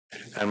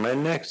And my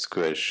next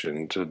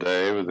question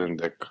today, within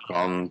the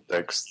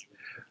context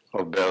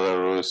of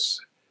Belarus,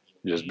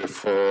 just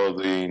before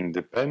the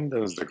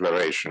independence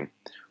declaration,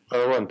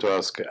 I want to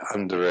ask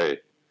Andrei,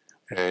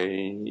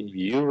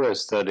 you were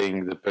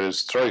studying the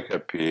perestroika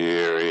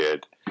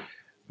period,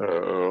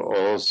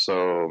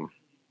 also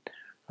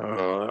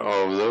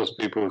of those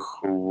people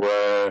who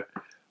were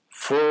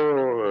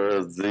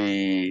for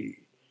the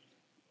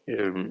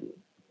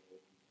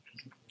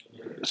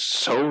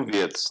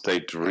Soviet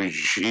state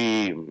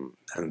regime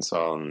and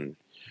so on.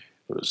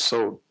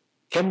 So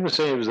can we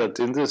say that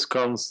in this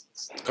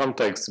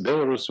context,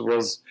 Belarus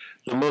was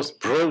the most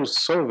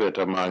pro-Soviet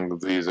among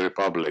these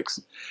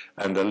republics?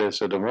 And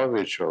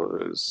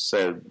Aliaksei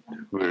said,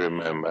 we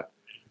remember,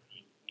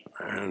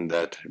 and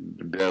that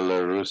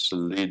Belarus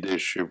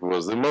leadership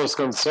was the most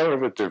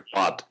conservative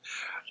part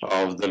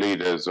of the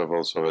leaders of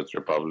all Soviet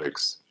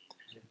republics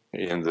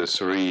in this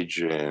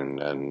region.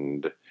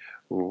 And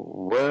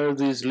were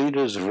these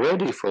leaders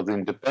ready for the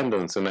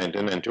independence in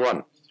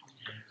 1991?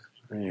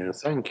 Yeah,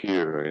 thank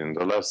you. In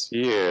the last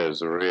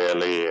years,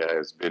 really,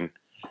 I've been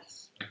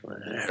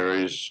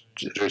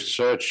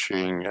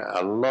researching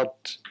a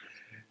lot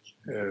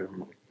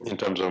in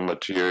terms of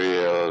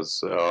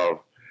materials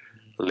of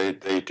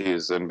late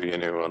 80s and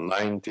beginning of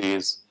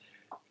 90s,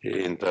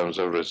 in terms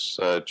of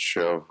research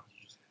of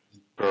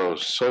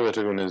pro-Soviet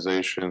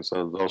organizations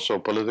and also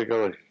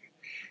political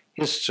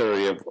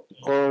history of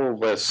all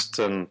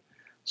Western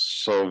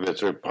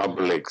Soviet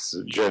republics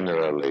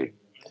generally.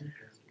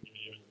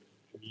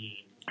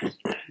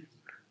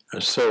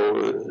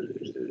 So,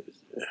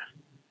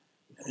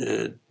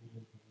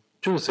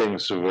 two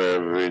things were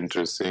very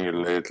interesting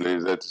lately,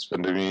 that is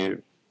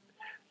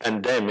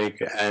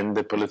pandemic and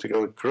the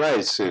political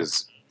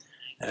crisis.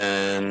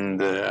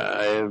 And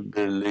I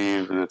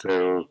believe that I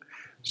will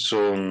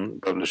soon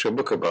publish a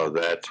book about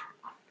that.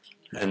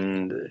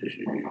 And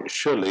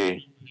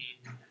surely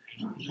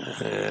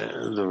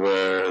there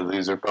were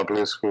these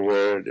republics who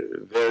were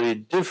very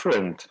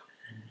different.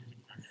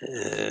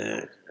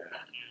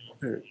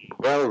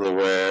 Well, they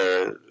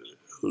were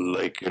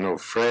like,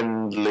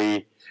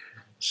 friendly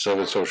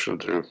Soviet Social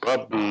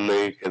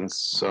Republic and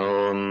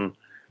so on.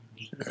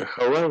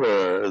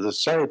 However, the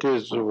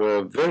societies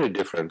were very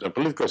different. The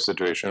political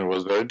situation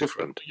was very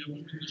different.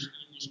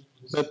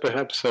 But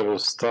perhaps I will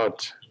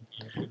start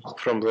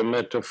from the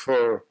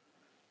metaphor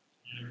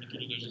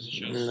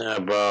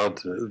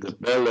about the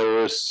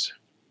Belarus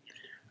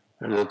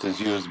that is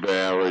used by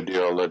our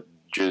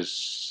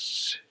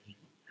ideologists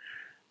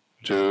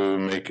to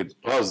make it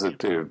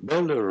positive.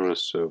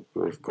 Belarus,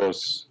 of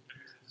course,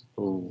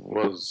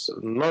 was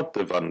not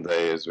the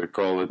Vendée, as we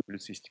call it.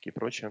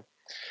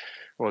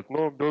 Вот.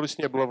 Но Беларусь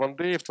не было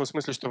Vendée в том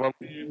смысле, что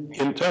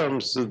in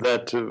terms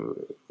that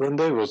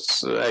Vendée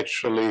was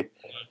actually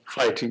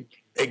fighting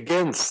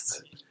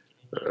against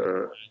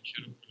the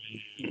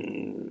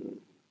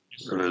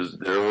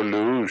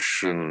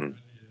revolution.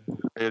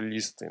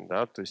 Листы,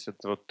 да, то есть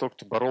это вот тот,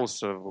 кто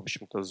боролся, в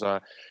общем-то,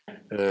 за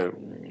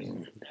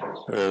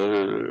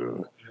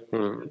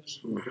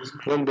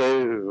when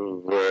they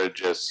were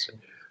just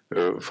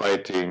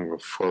fighting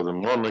for the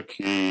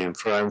monarchy in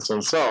France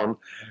and so on.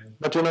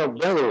 But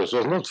Belarus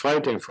was not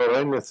fighting for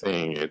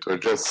anything. It was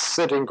just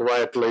sitting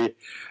quietly,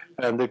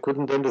 and they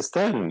couldn't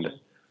understand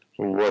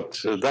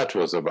what that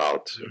was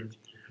about.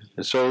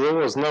 So there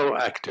was no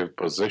active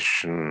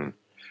position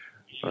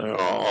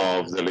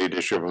of the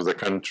leadership of the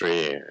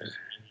country.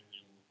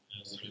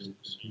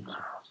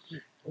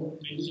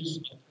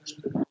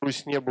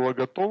 Беларусь не была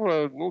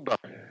готова, да.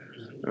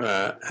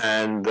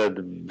 And that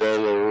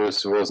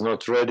Belarus was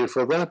not ready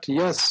for that?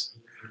 Yes,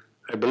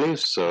 I believe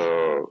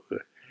so.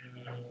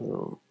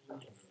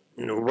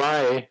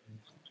 Why?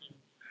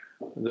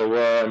 There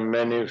were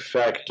many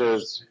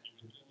factors.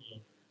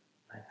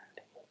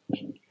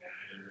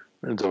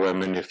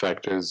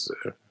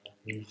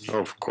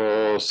 Of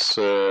course,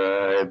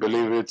 I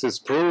believe it is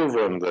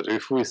proven that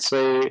if we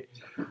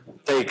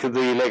take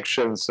the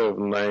elections of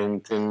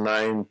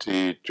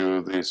 1990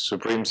 to the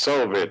Supreme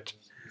Soviet,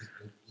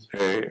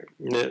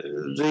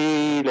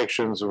 the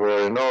elections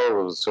were in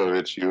all of the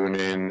Soviet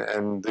Union,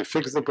 and they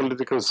fixed the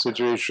political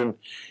situation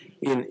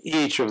in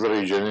each of the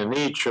region, in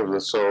each of the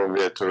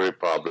Soviet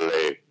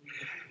Republic,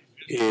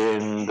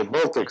 in the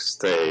Baltic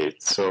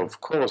states. So, of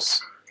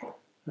course,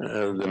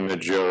 the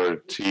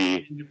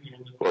majority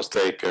was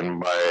taken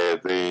by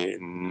the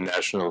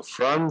national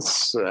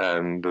fronts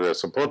and the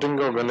supporting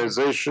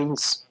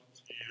organizations.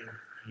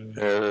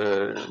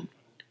 For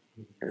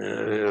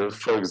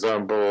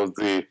example,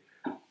 the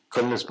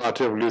Communist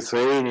Party of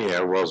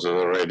Lithuania was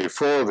already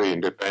for the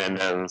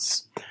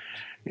independence.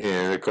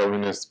 The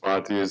communist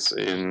parties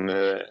in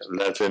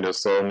Latvia and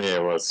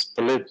Estonia were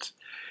split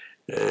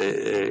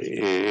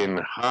in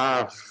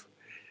half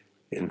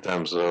in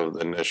terms of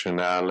the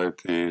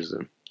nationalities.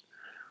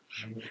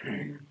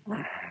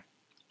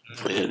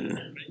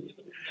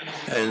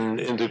 And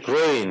in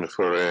Ukraine,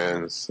 for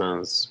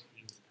instance,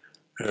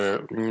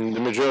 the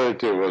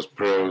majority was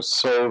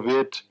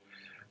pro-Soviet,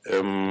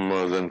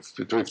 more than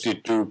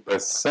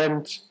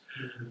 52%,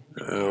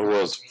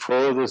 was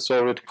for the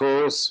Soviet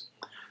cause,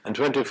 and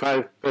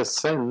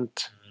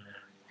 25%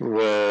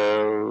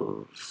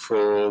 were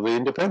for the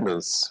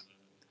independence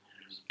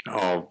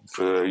of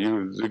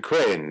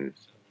Ukraine.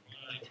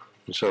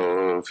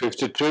 So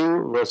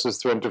 52 versus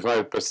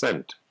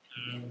 25%.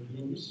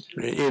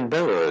 In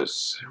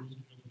Belarus,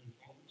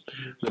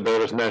 the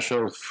Belarus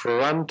National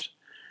Front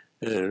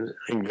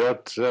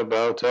got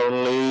about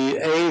only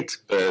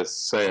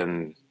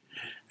 8%,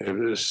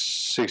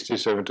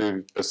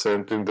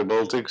 60-70% in the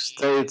Baltic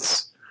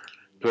states,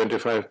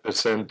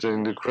 25%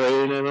 in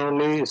Ukraine, and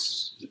only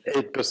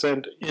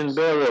 8% in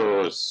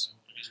Belarus.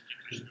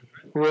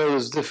 Well,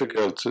 it's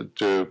difficult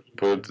to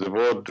put the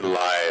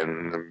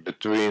borderline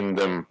between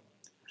them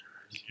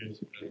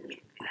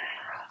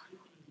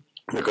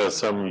because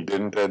some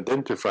didn't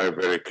identify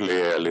very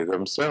clearly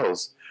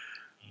themselves.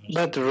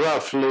 But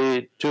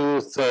roughly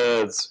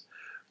 2/3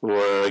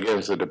 were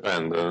against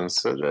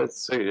independence. So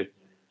that's,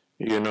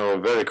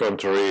 very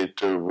contrary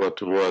to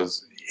what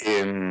was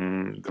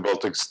in the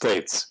Baltic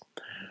states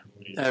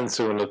and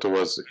similar to what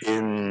was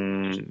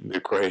in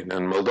Ukraine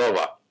and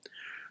Moldova.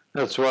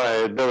 That's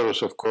why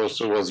Belarus, of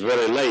course, was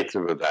very late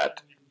with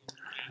that.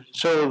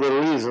 So the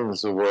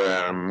reasons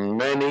were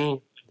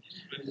many.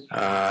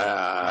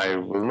 I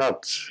will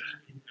not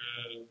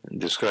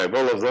describe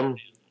all of them.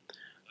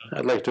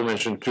 I'd like to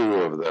mention two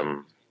of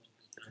them.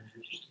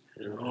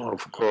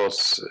 Of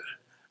course,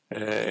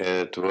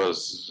 it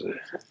was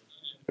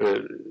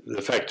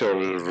the factor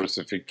of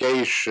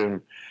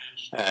Russification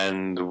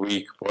and the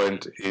weak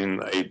point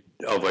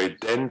of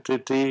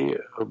identity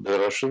of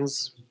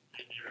Belarusians,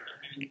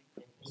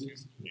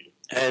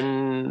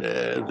 and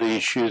the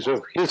issues of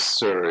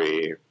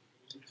history.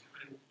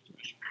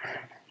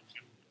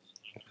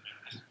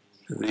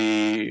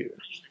 The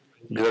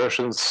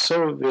Belarusian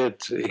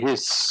Soviet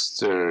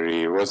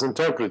history was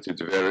interpreted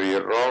very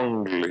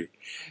wrongly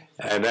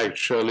and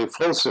actually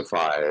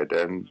falsified,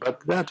 but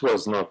that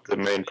was not the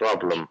main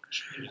problem.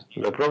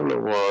 The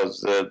problem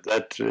was that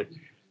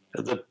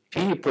the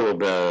people of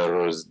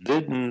Belarus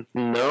didn't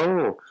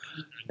know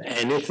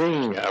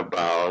anything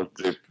about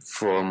the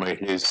former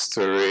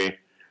history,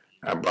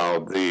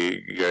 about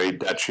the Great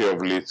Duchy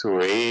of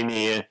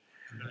Lithuania,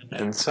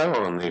 and so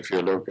on. If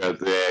you look at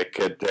the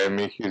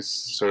academic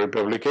history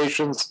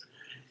publications,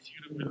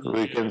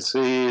 we can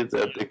see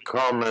that the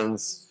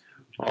comments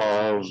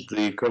of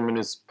the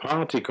Communist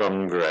Party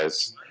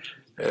Congress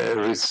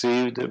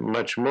received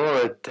much more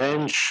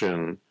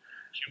attention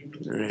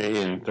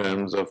in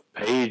terms of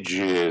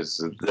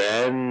pages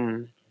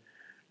than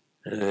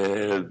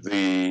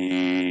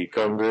the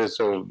Congress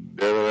of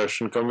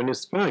Belarusian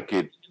Communist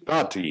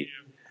Party.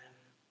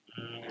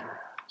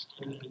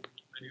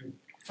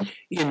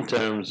 In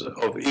terms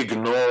of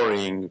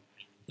ignoring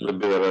the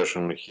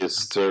Belarusian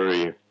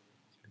history.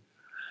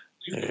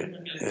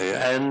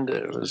 And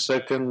the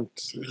second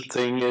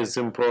thing is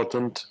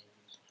important,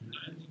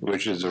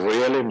 which is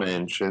really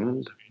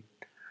mentioned.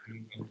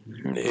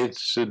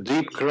 It's a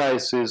deep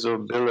crisis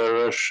of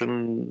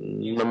Belarusian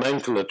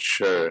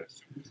nomenclature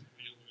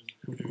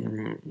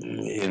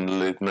in the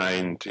late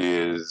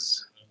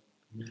 90s.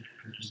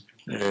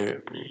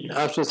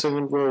 After the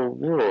Second World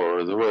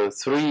War, there were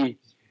three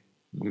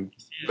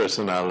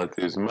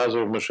personalities,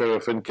 Mazov,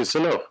 Masharov, and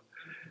Kiselov.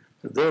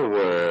 They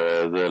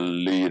were the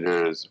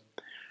leaders.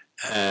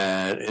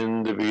 And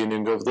in the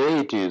beginning of the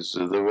 80s,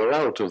 they were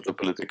out of the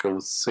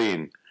political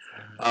scene.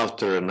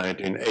 After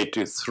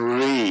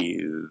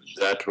 1983,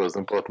 that was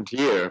an important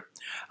year.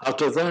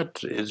 After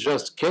that, it's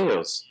just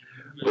chaos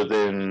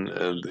within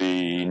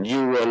the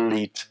new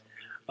elite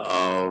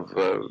of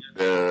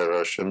the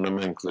Russian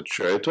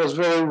nomenclature. It was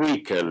very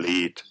weak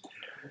elite.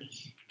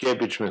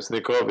 Kazakevich,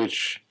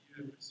 Mesnikovich,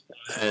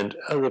 and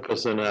other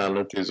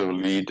personalities of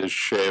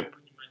leadership,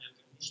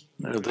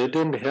 they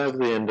didn't have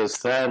the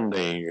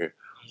understanding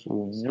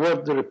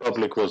what the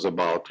Republic was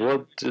about,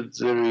 what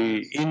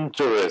the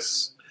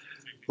interests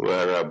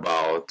were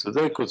about.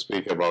 They could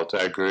speak about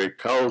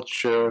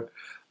agriculture,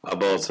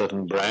 about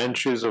certain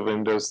branches of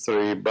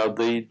industry, but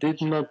they did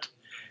not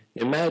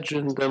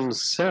imagine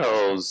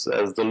themselves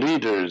as the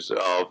leaders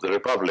of the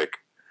Republic.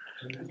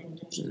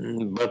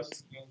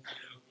 But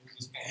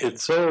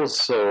it's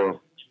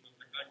also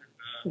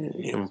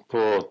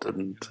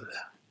important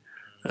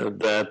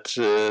that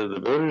the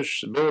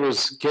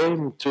Belarus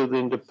came to the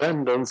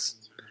independence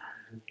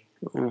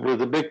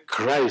with a big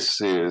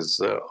crisis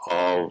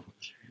of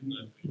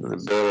the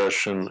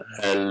Belarusian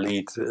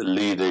elite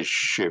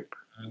leadership.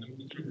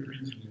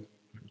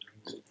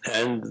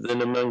 And the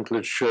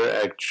nomenclature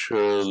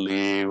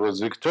actually was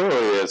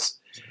victorious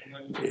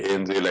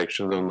in the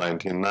elections of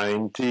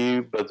 1990,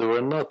 but they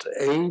were not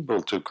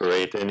able to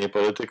create any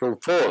political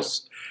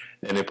force,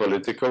 any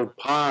political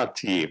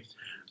party.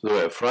 There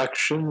were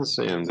fractions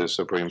in the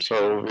Supreme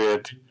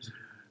Soviet.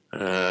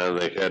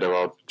 They had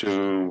about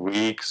 2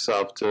 weeks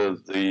after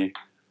the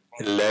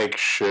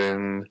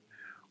election,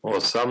 or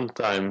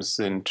sometimes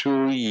in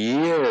 2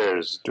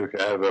 years, to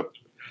have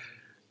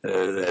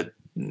a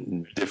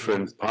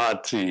different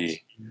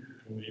party.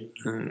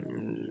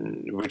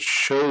 which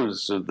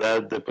shows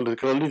that the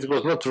political elite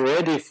was not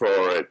ready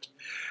for it.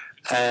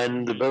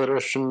 And the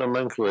Belarusian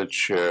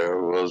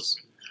nomenclature was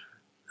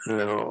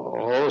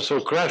also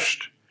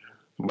crushed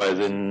by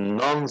the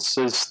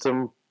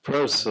non-system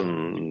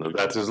person,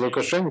 that is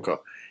Lukashenko,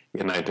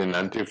 in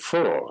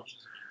 1994.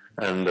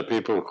 And the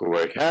people who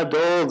had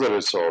all the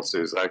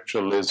resources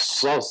actually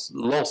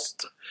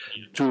lost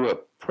to a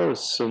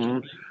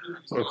person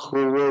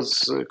who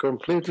was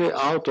completely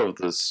out of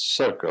this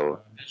circle.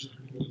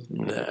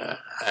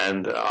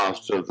 And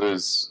after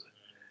this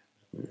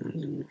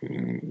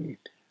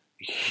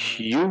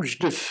huge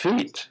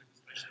defeat,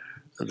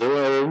 they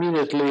were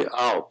immediately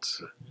out.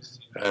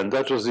 And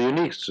that was a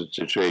unique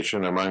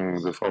situation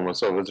among the former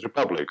Soviet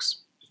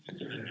republics.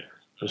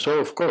 So,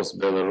 of course,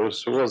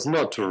 Belarus was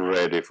not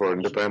ready for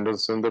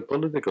independence in the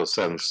political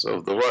sense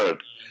of the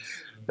word.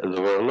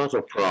 There were a lot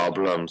of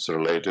problems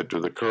related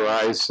to the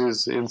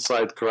crisis,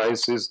 inside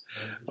crisis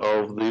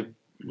of the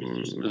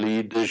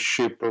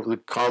leadership of the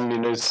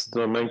communist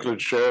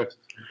nomenclature,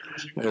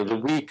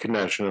 the weak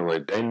national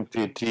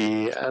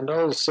identity, and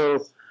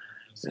also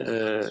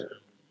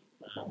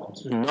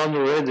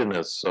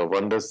non-readiness of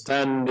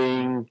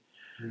understanding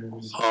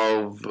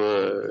of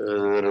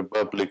the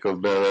Republic of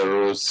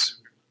Belarus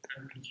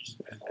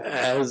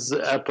as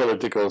a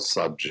political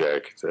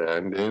subject.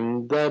 And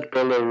in that,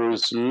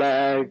 Belarus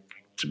lagged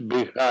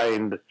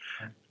behind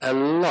a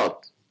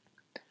lot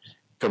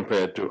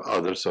compared to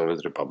other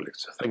Soviet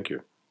republics. Thank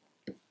you.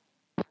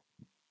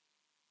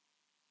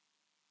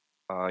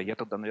 Я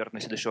тогда, наверное,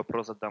 следующий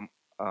вопрос задам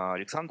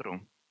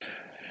Александру.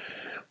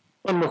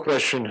 One more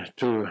question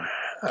to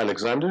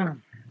Alexander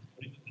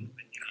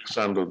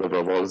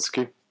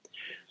Dabravolski.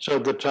 So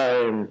at the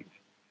time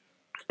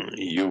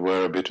you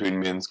were between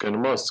Minsk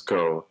and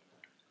Moscow,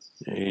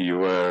 you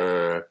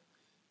were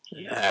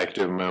an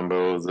active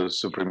member of the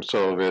Supreme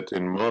Soviet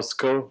in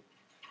Moscow.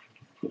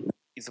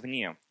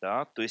 Извне,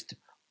 да, то есть...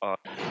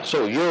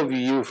 So your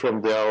view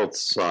from the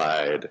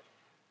outside,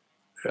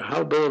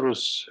 how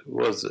Belarus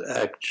was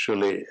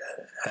actually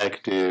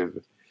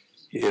active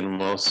in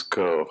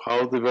Moscow,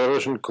 how the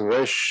Belarusian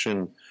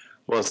question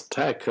was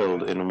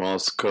tackled in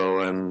Moscow,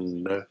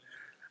 and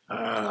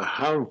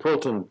how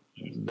important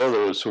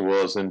Belarus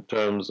was in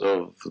terms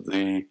of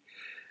the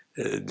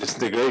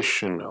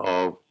disintegration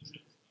of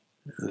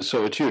the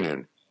Soviet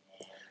Union.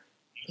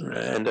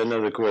 And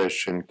another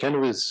question,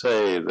 can we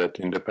say that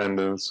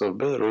independence of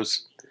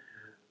Belarus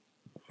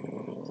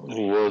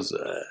was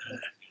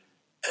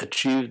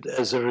achieved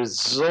as a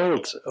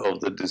result of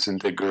the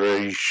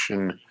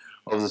disintegration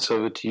of the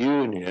Soviet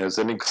Union as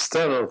an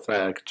external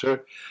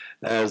factor,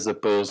 as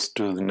opposed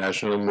to the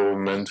national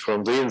movement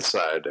from the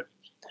inside?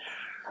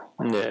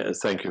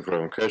 Thank you for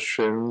your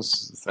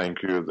questions.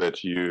 Thank you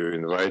that you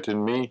invited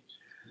me.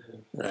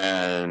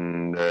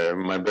 And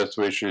my best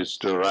wishes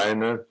to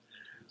Rainer,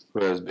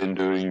 who has been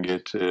doing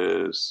it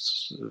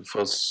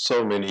for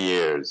so many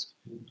years.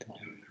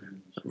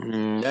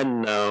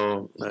 And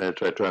now I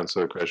try to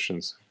answer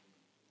questions.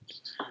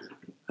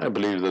 I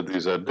believe that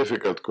these are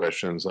difficult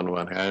questions on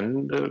one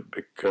hand,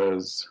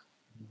 because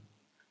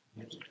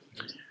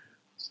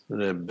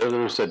the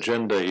Belarus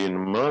agenda in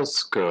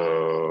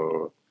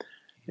Moscow,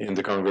 in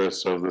the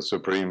Congress of the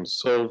Supreme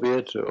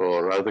Soviet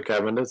or other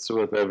cabinets,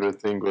 where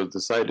everything was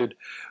decided,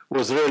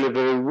 was really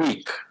very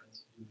weak.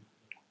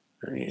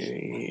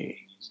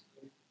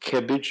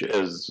 Kazakevich,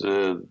 as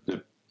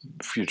the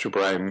future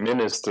prime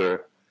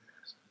minister,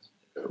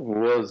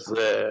 was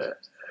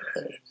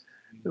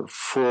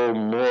for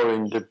more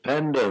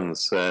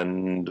independence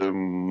and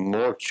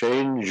more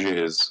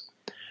changes.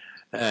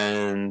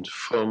 And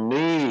for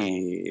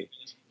me,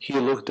 he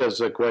looked as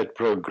a quite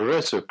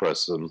progressive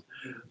person.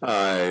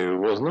 I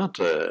was not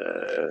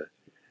a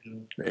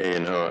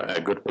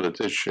good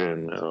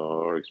politician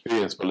or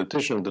experienced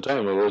politician at the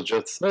time. I was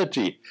just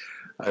 30.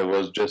 I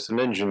was just an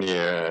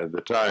engineer at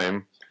the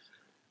time.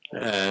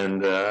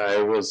 And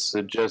I was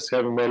just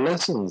having my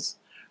lessons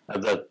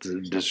at that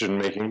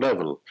decision-making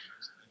level.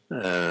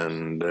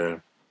 And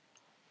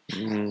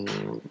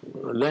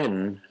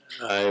then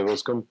I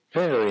was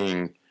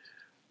comparing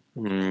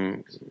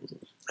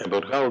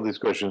about how these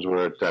questions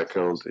were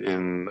tackled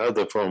in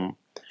other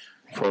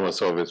former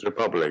Soviet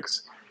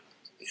republics.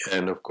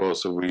 And of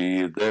course,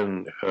 we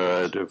then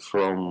heard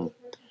from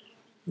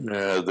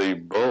the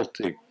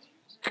Baltic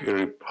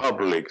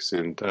republics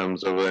in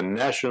terms of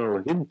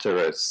national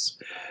interests,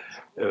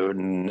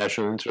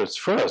 national interests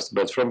first,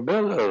 but from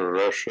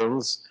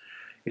Belarusians,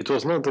 it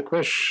was not the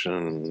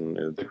question.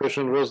 The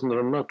question was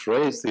not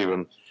raised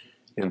even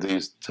in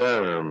these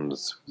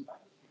terms.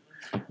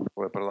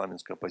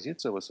 Парламентская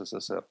позиция в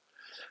СССР.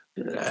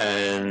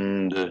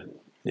 And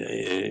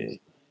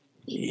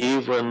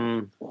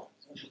even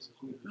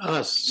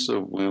us,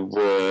 we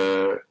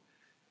were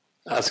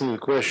asking the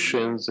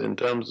questions in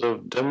terms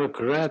of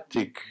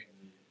democratic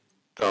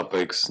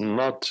topics,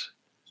 not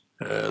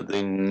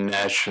the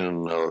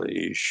national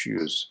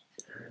issues.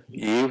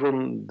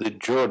 Even the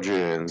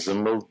Georgians, the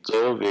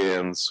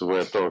Moldovians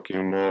were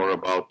talking more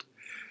about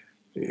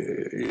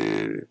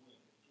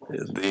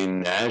the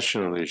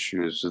national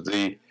issues.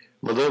 The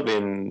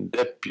Moldovan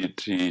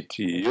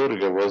deputy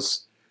Yurga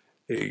was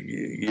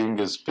giving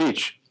a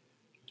speech,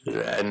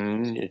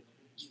 and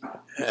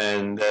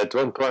at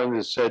one point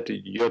he said,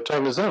 "Your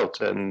time is out,"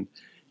 and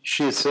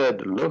she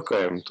said, "Look,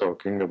 I am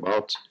talking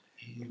about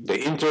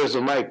the interests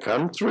of my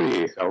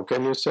country. How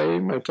can you say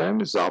my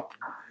time is up?"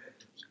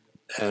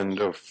 And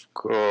of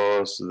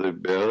course, the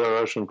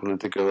Belarusian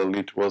political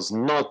elite was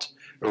not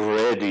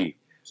ready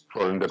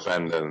for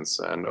independence.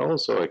 And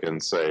also I can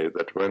say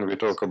that when we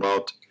talk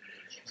about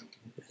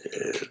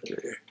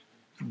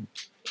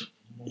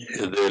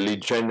the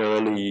elite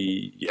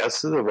generally,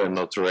 yes, they were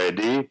not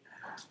ready.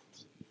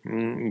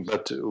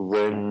 But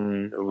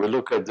when we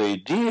look at the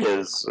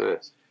ideas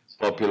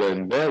popular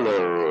in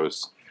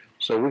Belarus,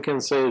 so we can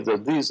say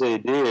that these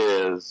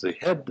ideas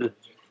had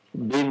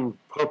been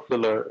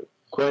popular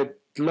quite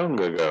long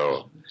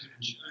ago.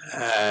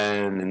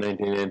 And in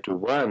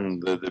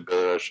 1981, the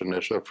Belarusian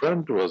National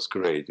Front was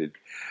created.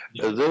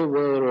 They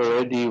were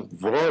already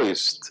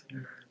voiced,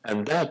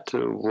 and that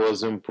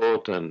was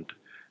important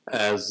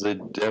as the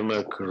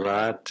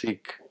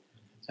democratic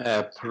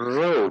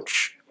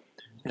approach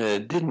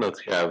did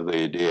not have the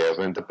idea of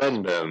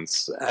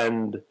independence.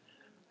 And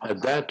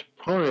at that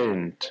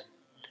point,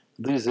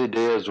 these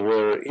ideas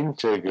were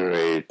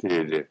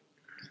integrated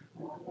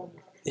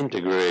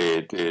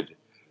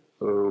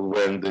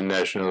when the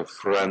National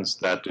Front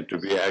started to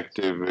be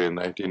active in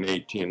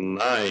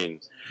 1989,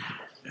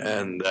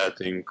 and that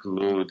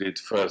included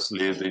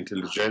firstly the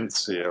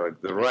intelligentsia,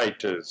 like the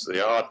writers,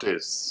 the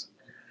artists,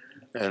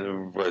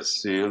 and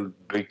Vasil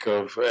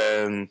Bykov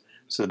and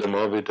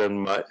Sedamovich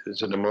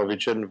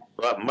and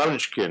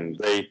Malchkin.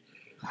 They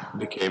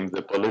became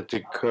the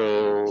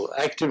political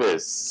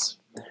activists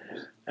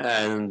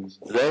and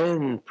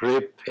then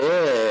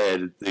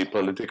prepared the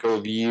political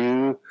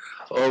view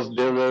of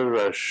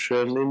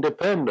Belarusian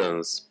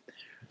independence.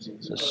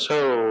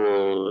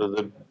 So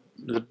the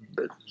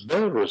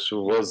Belarus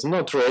was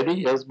not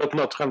ready, yes, but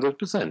not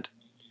 100%.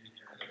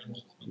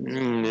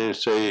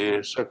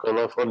 Say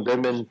Sokolov and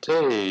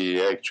Demente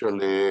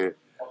actually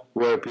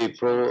were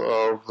people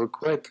of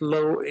quite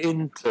low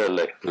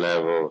intellect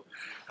level,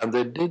 and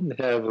they didn't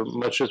have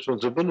much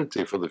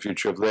responsibility for the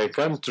future of their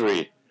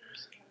country.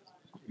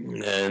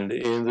 And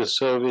in the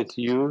Soviet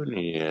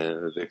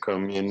Union, the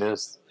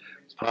Communist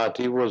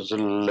Party was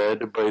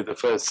led by the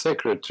first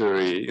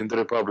secretary in the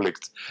Republic,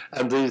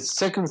 and the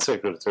second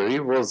secretary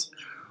was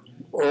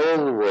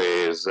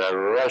always a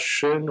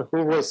Russian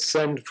who was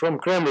sent from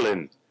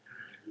Kremlin.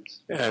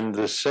 And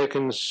the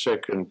second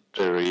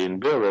secretary in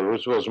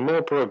Belarus was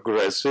more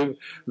progressive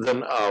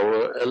than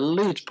our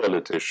elite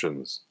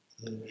politicians.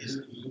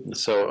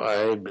 So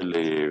I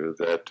believe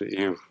that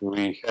if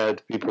we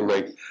had people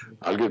like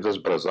Algirdas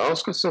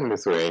Brazauskas in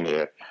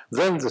Lithuania,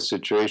 then the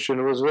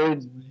situation was very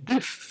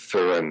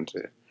different.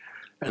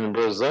 And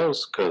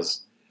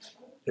Brazauskas,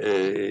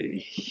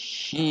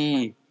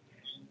 he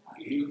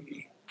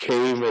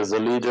came as a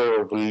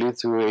leader of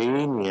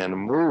Lithuanian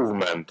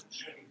movement,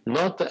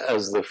 not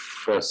as the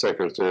first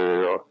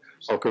secretary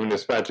of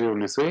Communist Party of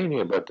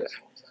Lithuania, but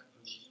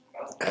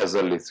as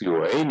a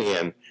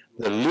Lithuanian,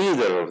 the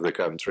leader of the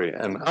country.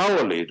 And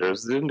our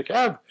leaders didn't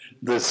have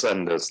this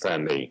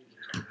understanding.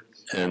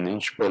 And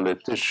each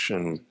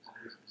politician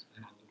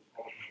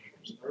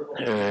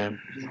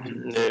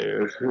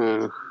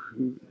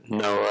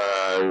now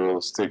I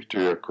will stick to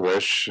your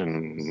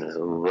question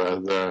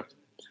whether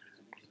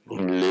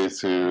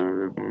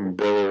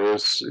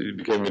Belarus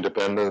became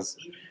independent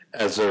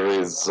as a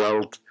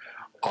result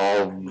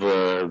of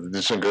the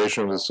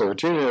disintegration of the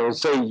Soviet Union. I would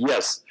say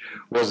yes.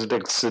 Was it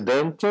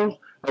accidental?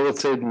 I would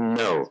say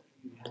no.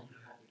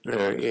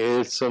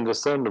 It's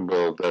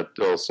understandable that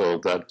also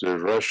that the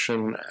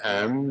Russian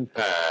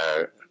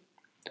Empire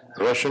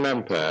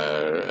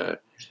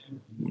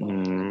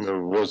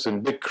was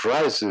in big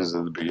crisis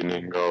at the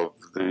beginning of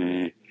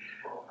the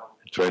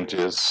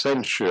 20th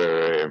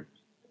century.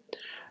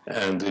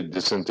 And the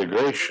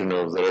disintegration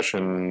of the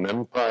Russian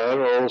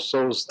Empire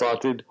also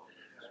started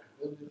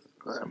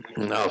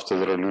after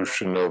the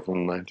revolution of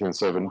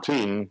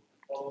 1917.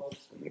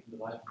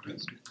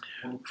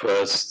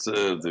 First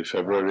the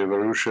February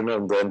Revolution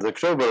and then the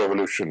October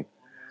Revolution.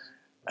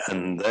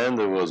 And then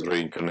there was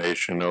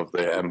reincarnation of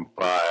the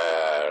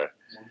empire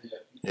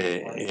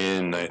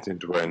in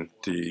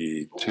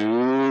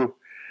 1922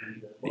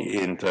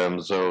 in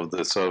terms of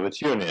the Soviet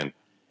Union.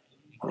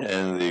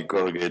 And the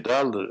Igor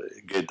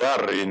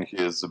Gaidar, in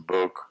his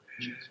book,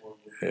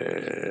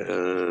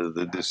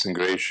 The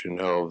Disintegration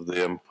of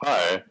the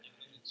Empire,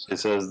 he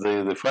says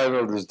the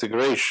final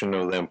disintegration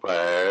of the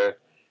empire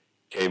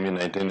came in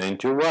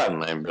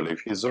 1991. I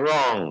believe he's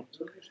wrong.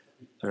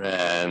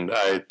 And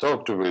I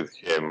talked with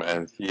him,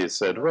 and he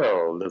said,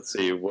 well, let's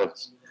see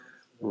what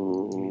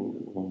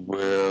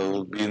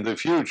will be in the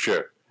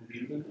future.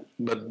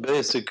 But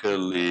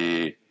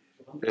basically,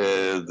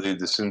 the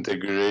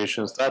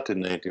disintegration started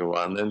in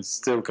 1991 and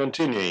still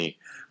continuing.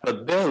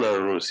 But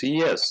Belarus,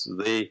 yes,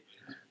 they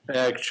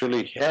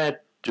actually had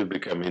to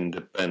become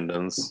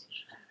independent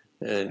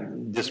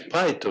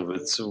despite of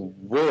its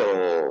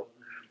will,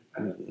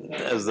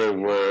 as there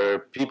were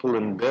people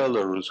in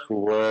Belarus who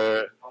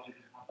were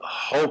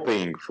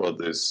hoping for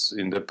this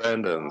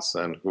independence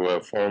and who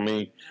were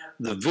forming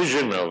the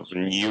vision of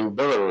new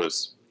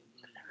Belarus.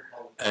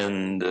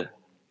 And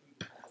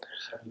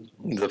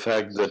the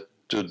fact that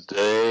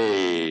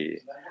today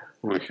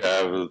we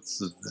have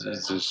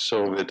the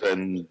Soviet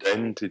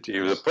identity,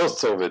 the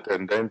post-Soviet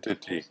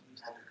identity,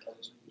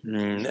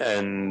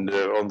 and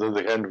on the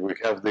other hand, we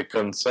have the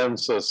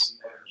consensus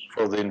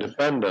for the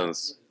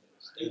independence.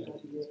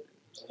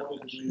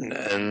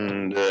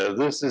 And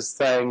this is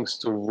thanks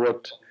to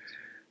what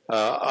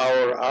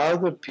our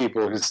other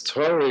people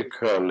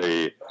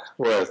historically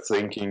were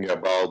thinking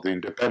about the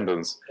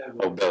independence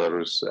of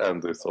Belarus,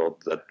 and they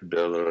thought that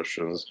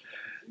Belarusians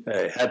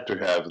had to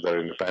have their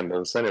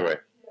independence anyway.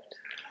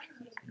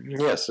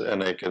 Yes,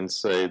 and I can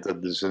say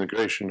that the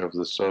disintegration of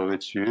the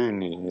Soviet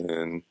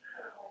Union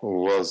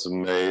was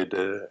made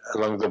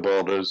along the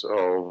borders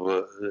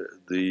of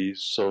the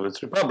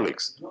Soviet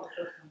republics.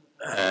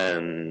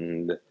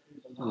 And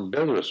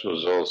Belarus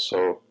was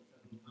also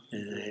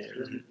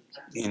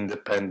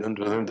independent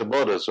within the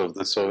borders of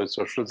the Soviet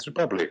Socialist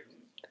Republic.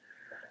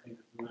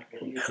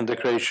 And the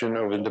creation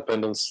of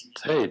independent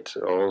state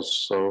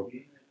also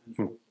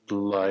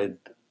implied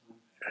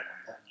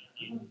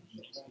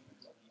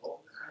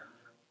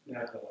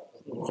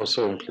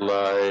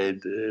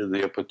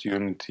the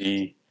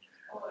opportunity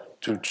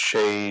to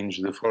change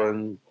the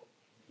foreign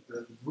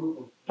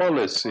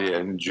policy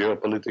and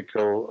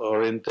geopolitical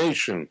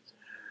orientation,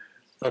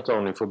 not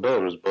only for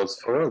Belarus, but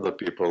for other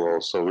people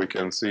also. We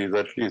can see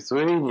that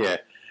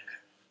Lithuania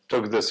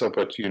took this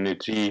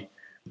opportunity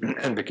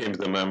and became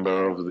the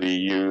member of the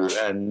EU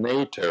and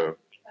NATO.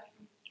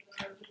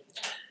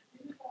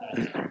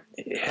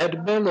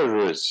 Had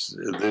Belarus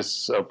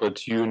this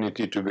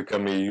opportunity to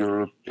become a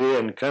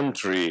European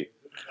country,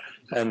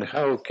 and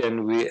how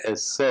can we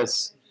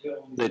assess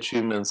the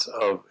achievements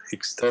of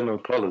external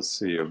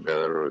policy of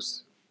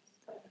Belarus?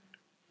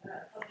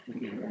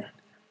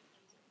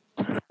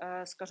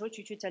 Скажу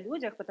чуть-чуть о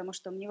людях, потому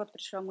что мне вот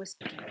пришла мысль.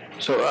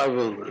 So I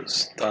will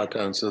start to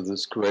answer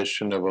this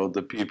question about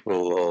the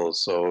people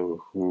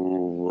also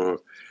who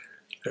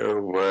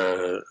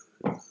were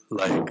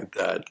like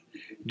that.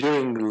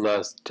 During the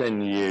last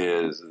 10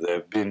 years, there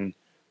have been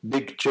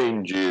big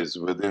changes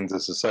within the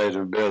society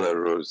of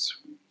Belarus.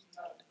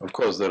 Of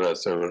course, there are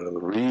several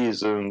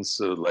reasons,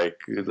 like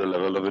the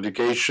level of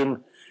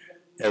education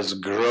has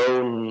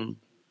grown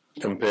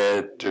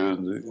compared to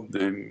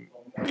the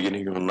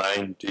beginning of the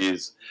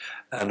 90s,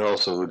 and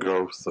also the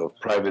growth of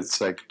private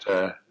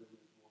sector.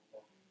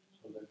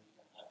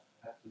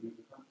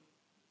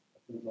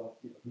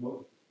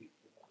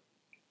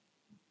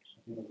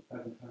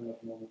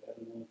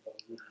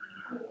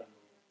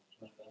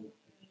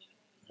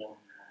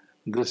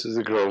 This is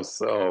the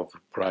growth of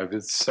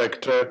private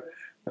sector,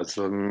 that's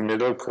the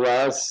middle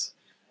class.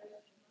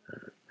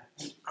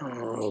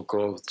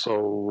 So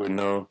we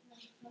know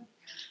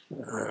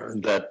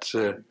that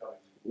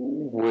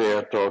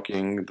we're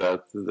talking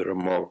that there are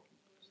more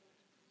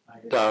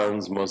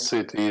towns, more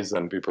cities,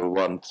 and people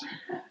want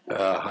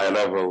a high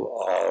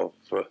level of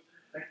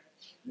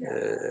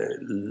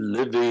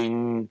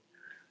living,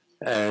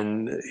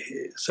 and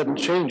some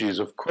changes,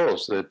 of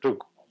course, that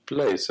took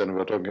place, and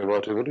we're talking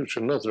about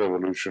evolution, not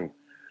revolution.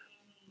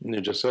 You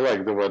just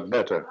like the word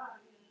better.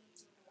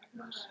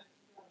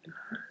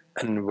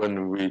 And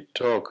when we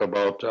talk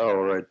about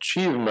our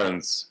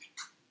achievements,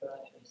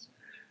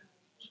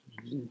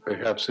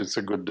 perhaps it's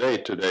a good day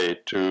today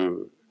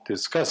to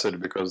discuss it,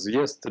 because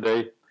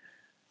yesterday,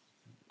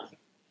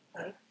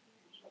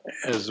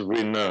 as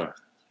we know,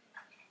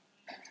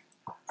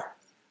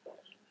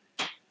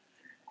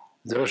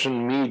 the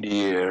Russian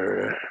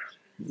media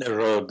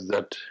wrote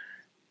that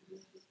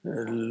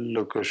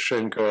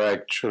Lukashenko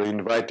actually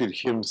invited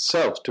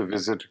himself to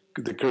visit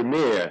the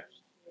Crimea.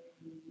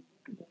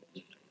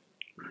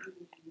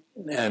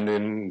 And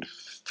in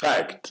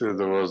fact,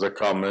 there was a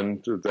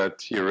comment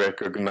that he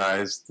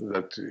recognized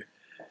that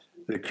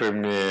the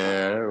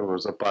Crimea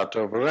was a part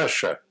of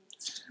Russia.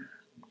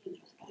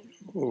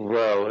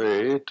 Well,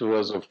 it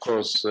was, of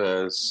course,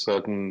 a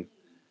certain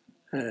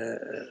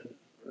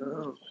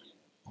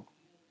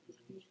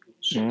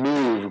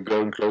move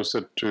going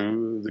closer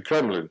to the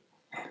Kremlin.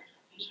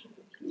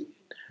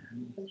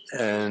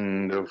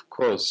 And, of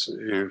course,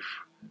 if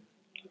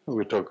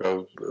we talk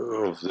of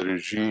the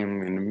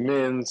regime in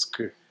Minsk,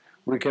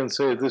 we can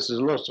say this is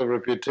loss of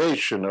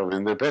reputation of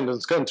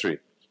independence country.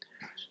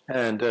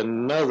 And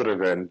another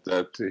event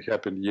that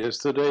happened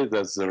yesterday,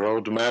 that's the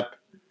roadmap.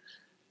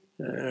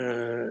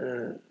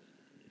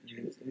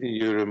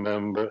 You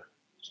remember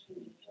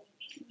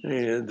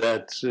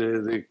that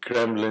the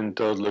Kremlin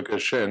told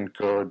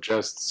Lukashenko,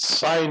 just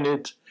sign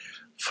it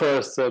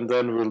first and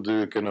then we'll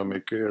do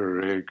economic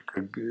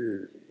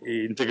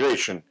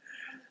integration.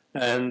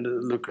 And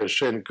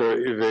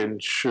Lukashenko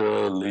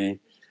eventually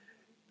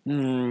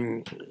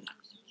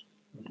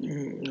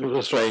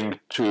was trying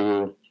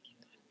to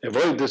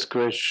avoid this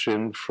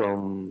question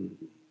from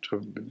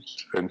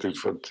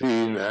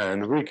 2014,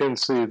 and we can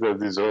see that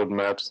these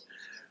roadmaps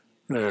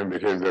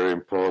became very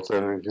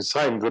important. He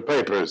signed the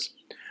papers.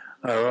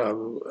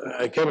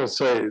 I cannot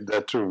say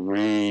that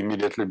we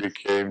immediately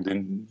became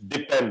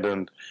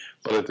dependent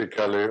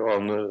politically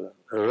on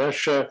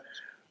Russia,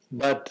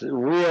 but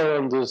we are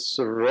on this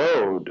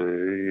road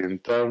in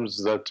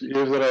terms that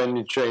if there are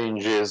any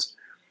changes,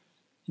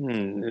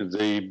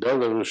 the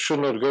Belarus should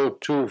not go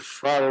too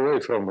far away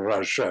from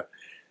Russia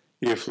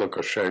if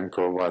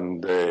Lukashenko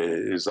one day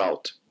is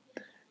out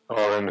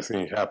or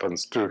anything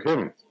happens to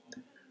him.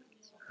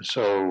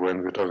 So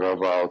when we talk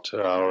about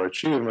our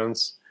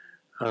achievements,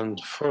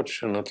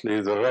 unfortunately,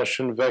 the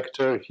Russian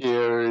vector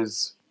here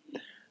is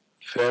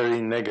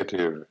very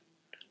negative,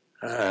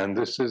 and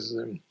this is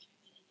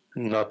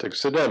not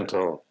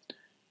accidental.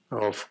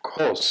 Of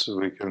course,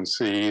 we can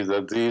see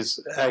that these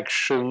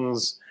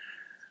actions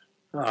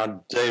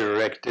are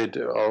directed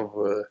of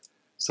a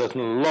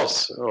certain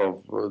loss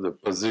of the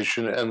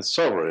position and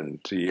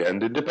sovereignty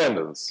and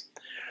independence.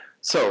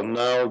 So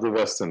now the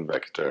Western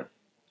vector.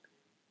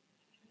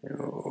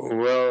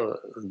 Well,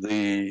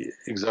 the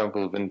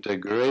example of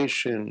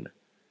integration,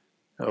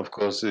 of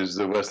course, is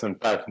the Western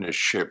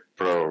Partnership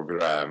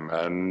Program,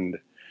 and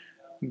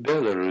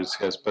Belarus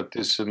has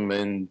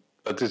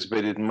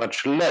participated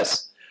much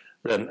less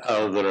than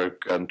other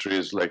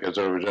countries like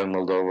Azerbaijan,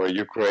 Moldova,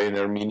 Ukraine,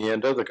 Armenia,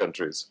 and other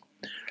countries.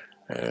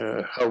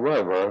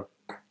 However,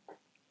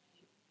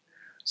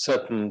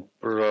 certain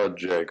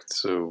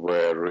projects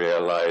were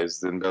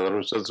realized in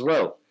Belarus as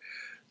well.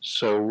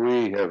 So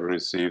we have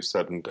received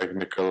certain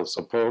technical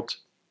support,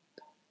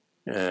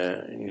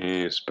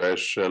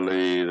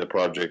 especially the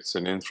projects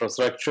in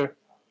infrastructure.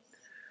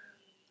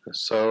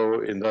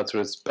 So in that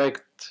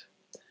respect,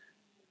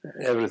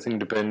 everything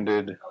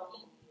depended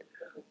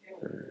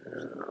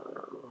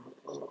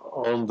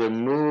on the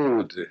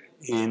mood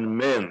in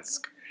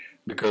Minsk,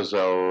 because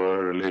our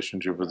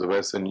relationship with the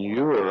Western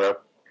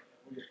Europe,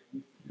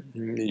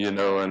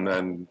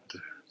 and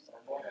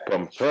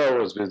Pompeo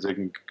was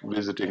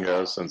visiting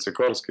us, and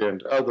Sikorsky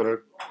and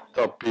other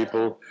top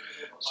people.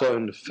 So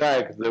in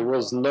fact, there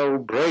was no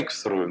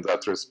breakthrough in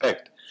that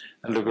respect.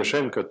 And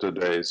Lukashenko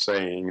today is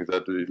saying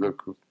that,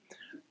 look,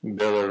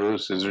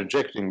 Belarus is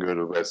rejecting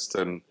the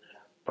Western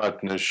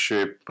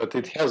partnership, but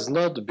it has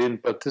not been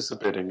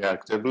participating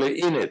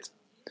actively in it.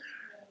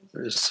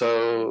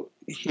 So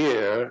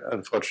here,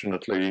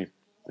 unfortunately,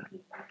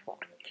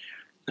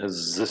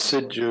 the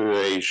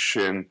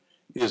situation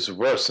is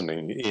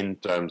worsening in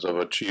terms of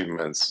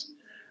achievements,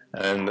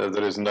 and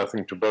there is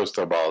nothing to boast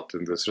about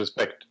in this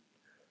respect.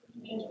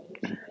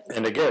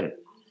 And again,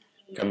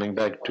 coming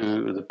back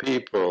to the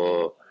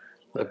people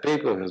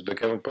has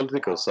become a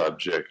political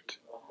subject,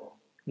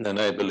 and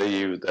I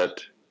believe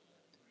that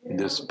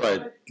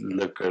despite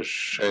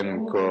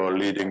Lukashenko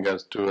leading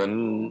us to a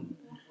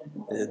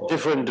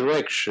different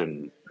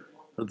direction,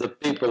 the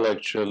people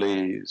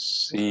actually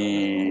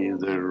see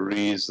the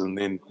reason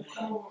in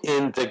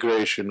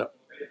integration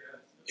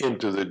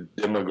into the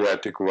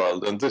democratic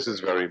world, and this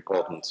is very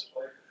important,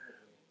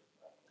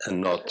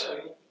 and not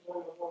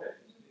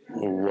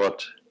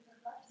what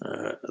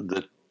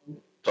the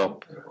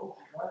top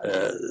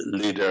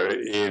leader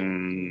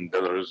in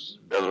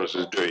Belarus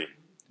is doing.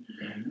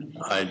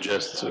 I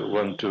just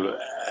want to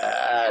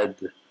add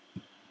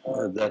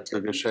that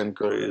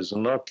Lukashenko is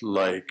not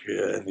like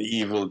an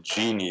evil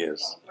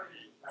genius.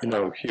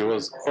 He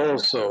was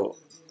also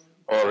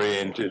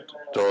oriented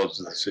towards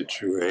the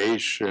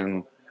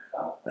situation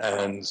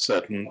and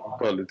certain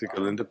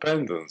political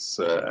independence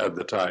at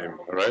the time,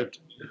 right?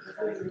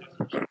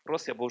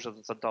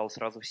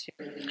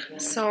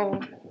 So,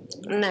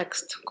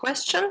 next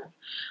question.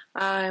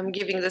 I'm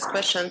giving this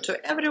question to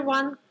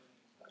everyone.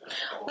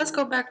 Let's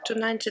go back to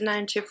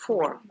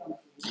 1994.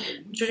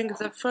 During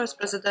the first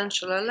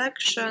presidential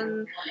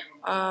election,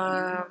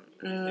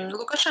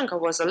 Lukashenko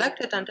was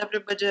elected, and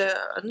everybody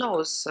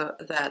knows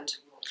that.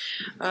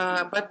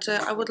 But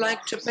I would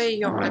like to pay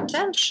your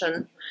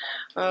attention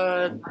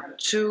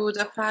to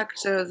the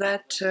fact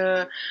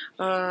that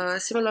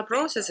similar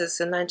processes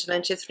in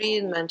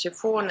 1993,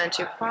 94,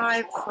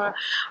 95,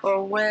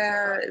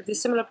 where the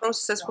similar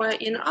processes were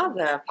in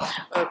other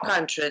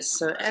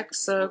countries,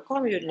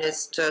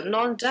 ex-communist,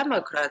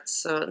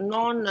 non-democrats,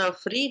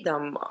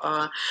 non-freedom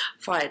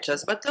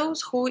fighters, but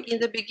those who in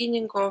the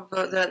beginning of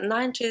the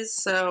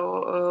 90s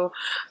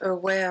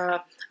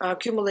were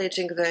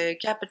accumulating the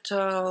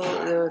capital,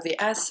 the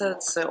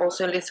assets.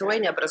 Also in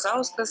Lithuania,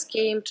 Brazauskas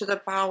came to the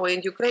power.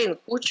 In Ukraine,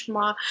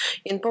 Kuchma.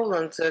 In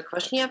Poland,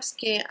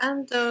 Kwasniewski,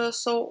 and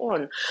so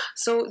on.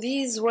 So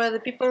these were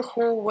the people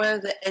who were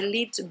the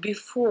elite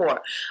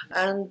before.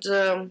 And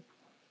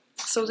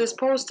so this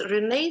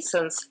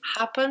post-Renaissance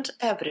happened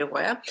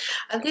everywhere.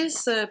 And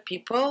these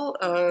people,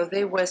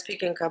 they were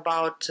speaking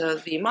about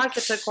the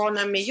market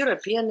economy,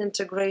 European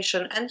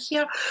integration. And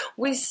here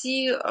we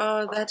see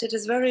that it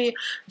is very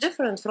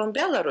different from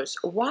Belarus.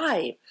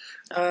 Why?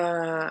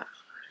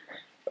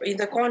 In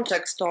the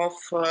context of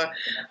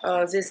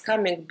this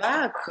coming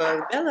back,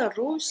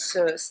 Belarus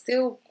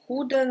still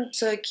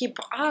couldn't keep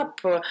up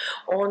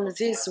on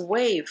this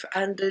wave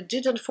and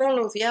didn't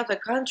follow the other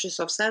countries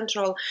of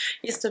Central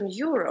Eastern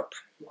Europe.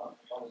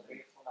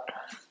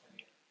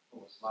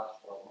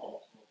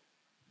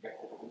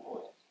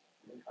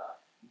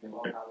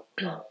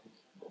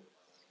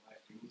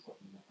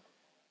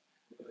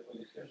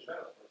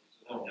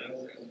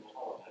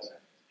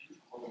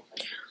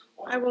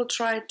 I will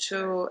try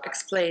to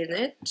explain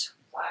it.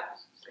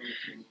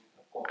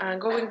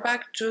 Going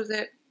back to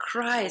the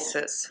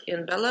crisis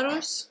in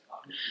Belarus,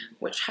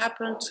 which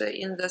happened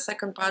in the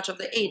second part of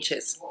the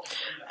 80s.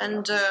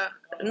 And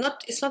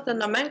it's not the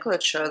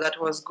nomenclature that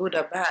was good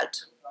or bad.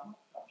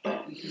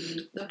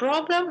 The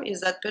problem is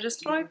that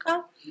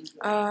perestroika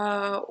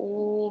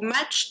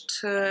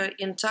matched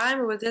in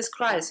time with this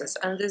crisis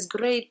and this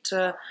great,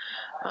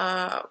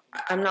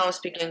 I'm now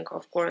speaking,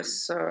 of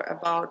course,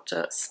 about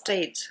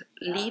state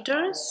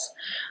leaders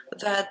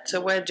that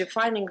were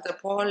defining the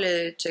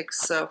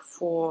politics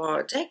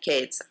for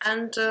decades.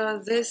 And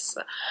this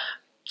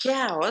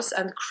chaos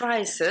and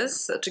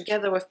crisis,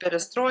 together with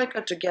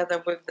perestroika,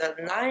 together with the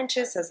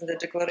 90s as the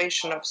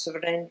declaration of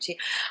sovereignty,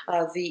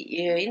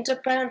 the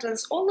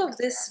independence, all of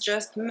this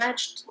just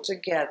matched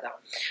together.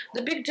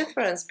 The big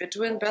difference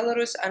between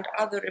Belarus and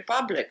other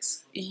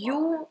republics,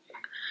 you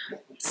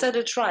said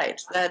it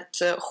right, that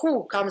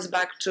who comes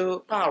back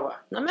to power?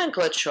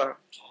 Nomenclature.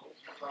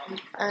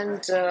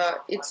 And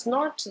it's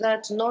not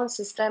that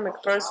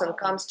non-systemic person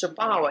comes to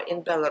power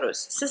in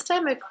Belarus.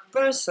 Systemic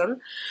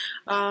person,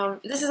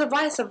 this is a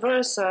vice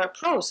versa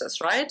process,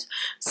 right?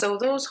 So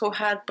those who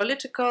had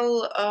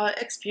political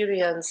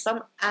experience,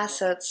 some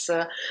assets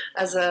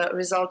as a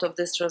result of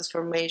this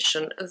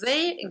transformation,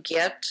 they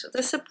get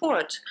the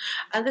support.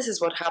 And this is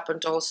what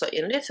happened also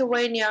in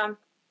Lithuania.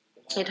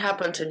 It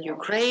happened in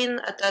Ukraine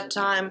at that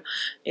time.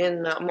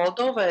 In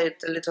Moldova,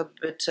 it's a little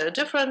bit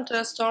different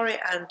story,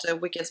 and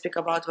we can speak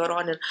about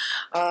Voronin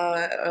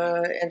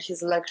and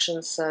his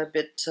elections a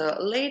bit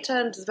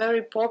later,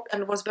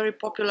 and was very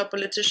popular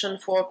politician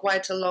for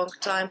quite a long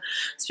time.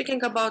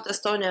 Speaking about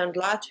Estonia and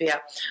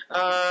Latvia,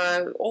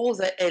 all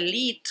the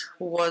elite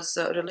was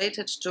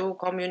related to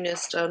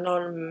communist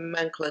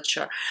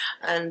nomenclature,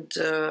 and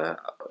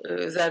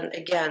then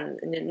again,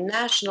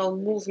 national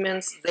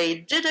movements, they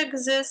did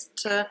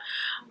exist.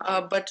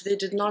 But they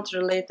did not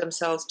relate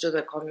themselves to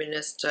the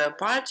Communist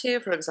Party,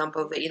 for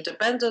example, the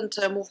independent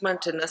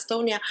movement in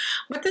Estonia.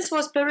 But this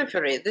was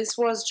periphery. This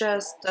was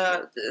just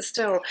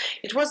still,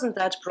 it wasn't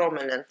that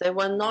prominent. They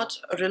were not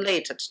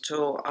related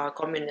to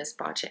Communist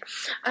Party.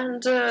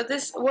 And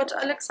this, what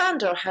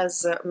Alexander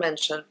has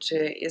mentioned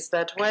is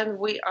that when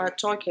we are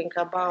talking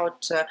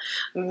about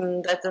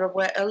that there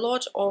were a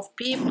lot of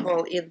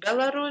people in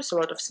Belarus, a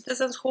lot of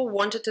citizens who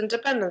wanted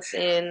independence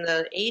in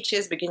the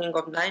 80s, beginning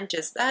of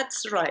 90s,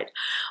 that's right.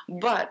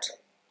 But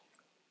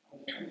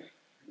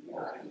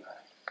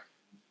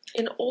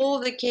in all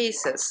the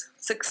cases,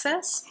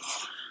 success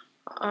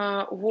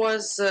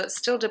was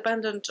still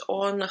dependent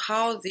on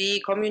how the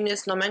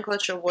communist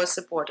nomenclature was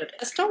supported.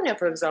 Estonia,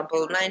 for example,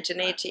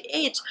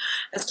 1988,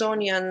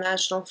 Estonian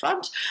National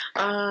Front,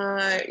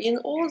 in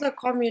all the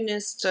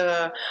communist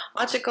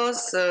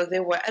articles,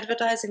 they were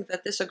advertising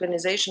that this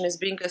organization is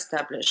being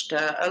established.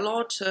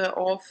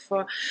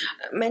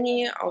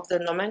 Many of the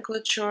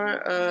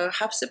nomenclature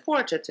have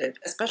supported it,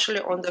 especially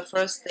on the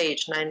first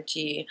stage,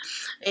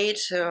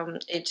 98,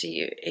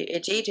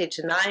 88,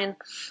 89.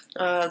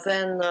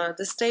 Then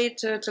the state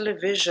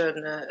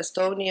television,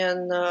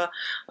 Estonian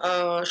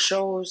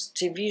shows,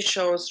 TV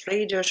shows,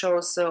 radio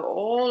shows,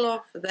 all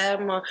of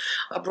them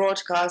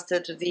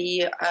broadcasted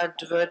the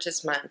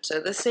advertisement.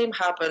 The same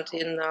happened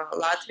in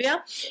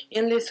Latvia.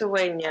 In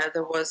Lithuania,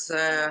 there was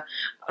a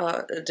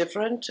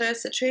different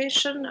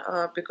situation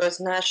because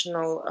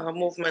national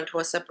movement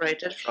was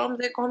separated from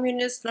the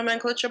communist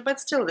nomenclature, but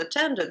still the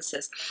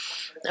tendencies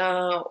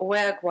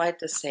were quite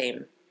the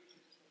same.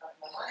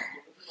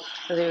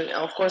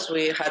 Of course,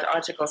 we had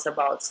articles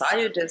about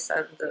Sayudis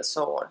and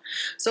so on.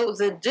 So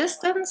the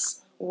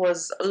distance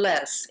was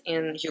less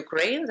in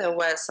Ukraine. There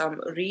were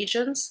some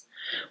regions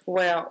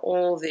where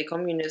all the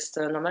communist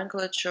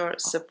nomenclature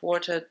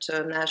supported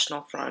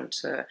National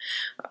Front,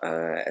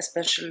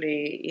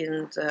 especially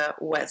in the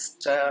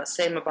West.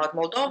 Same about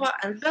Moldova.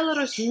 And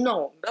Belarus,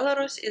 no.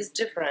 Belarus is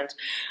different.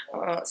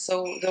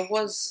 So there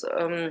was...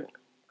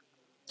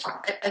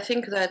 I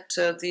think that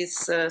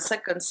this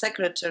second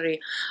secretary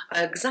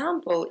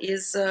example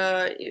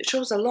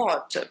shows a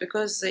lot,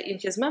 because in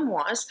his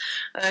memoirs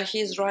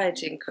he's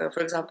writing, for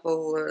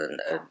example,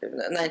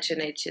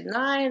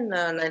 1989,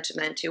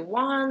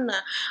 1991,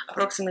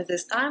 approximately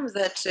this time,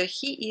 that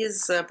he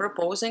is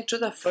proposing to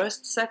the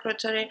first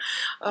secretary,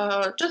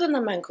 to the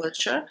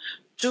nomenclature,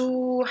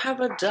 to have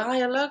a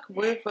dialogue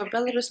with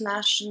Belarus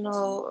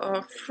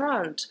National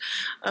Front,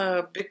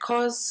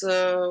 because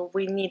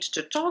we need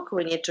to talk,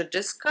 we need to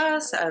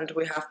discuss, and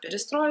we have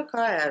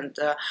perestroika, and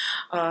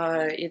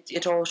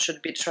it all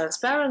should be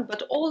transparent,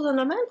 but all the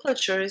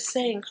nomenclature is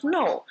saying,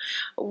 no,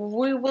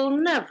 we will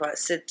never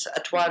sit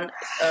at one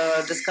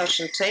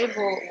discussion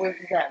table with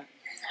them.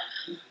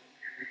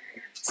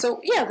 So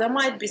yeah, there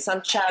might be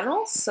some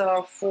channels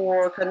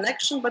for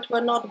connection, but we're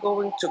not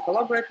going to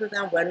collaborate with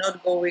them. We're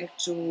not going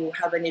to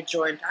have any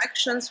joint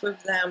actions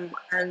with them.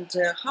 And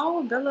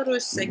how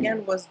Belarus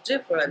again was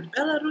different.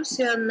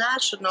 Belarusian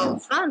National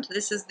Front.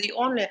 This is the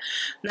only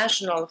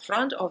national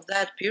front of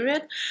that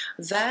period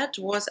that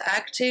was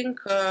acting.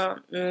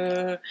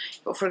 For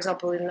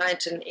example, in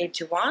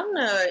 1981,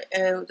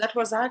 that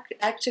was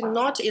acting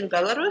not in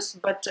Belarus,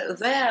 but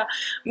their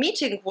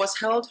meeting was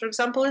held, for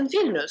example, in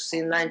Vilnius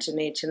in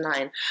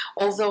 1989.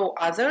 Although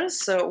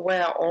others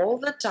were all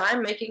the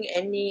time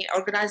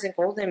organizing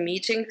all the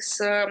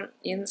meetings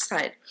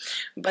inside.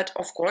 But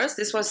of course,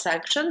 this was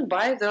sanctioned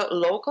by the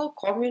local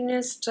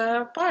Communist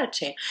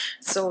Party.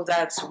 So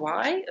that's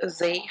why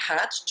they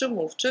had to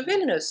move to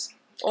Vilnius.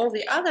 All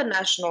the other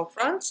national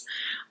fronts,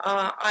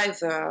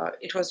 either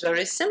it was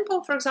very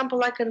simple, for example,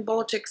 like in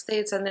Baltic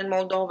states and in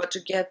Moldova, to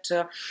get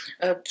to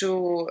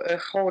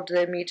hold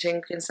their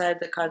meeting inside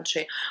the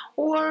country,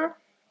 or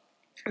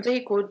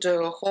they could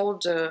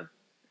hold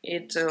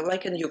it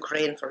like in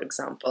Ukraine, for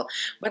example.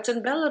 But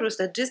in Belarus,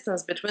 the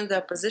distance between the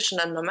opposition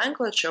and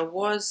nomenclature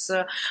was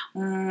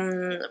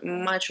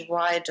much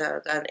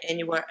wider than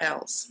anywhere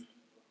else.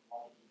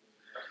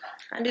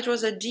 And it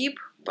was a deep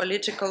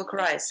political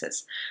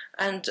crisis.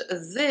 And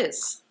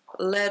this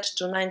led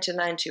to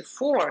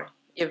 1994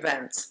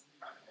 events.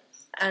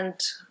 And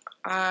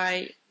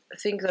I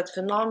think that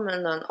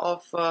phenomenon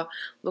of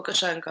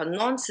Lukashenko,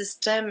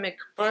 non-systemic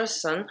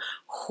person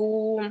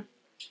who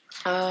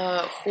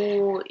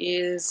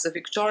is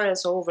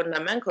victorious over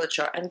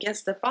nomenclature and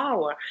gets the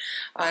power.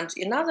 And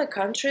in other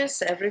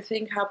countries,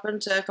 everything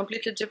happened a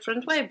completely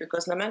different way,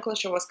 because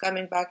nomenclature was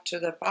coming back to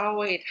the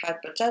power, it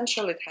had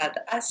potential, it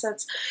had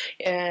assets,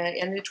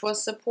 and it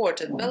was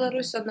supported.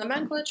 Belarus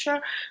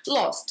nomenclature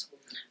lost.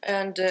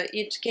 And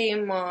it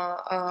came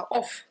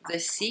off the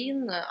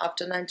scene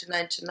after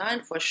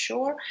 1999 for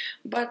sure,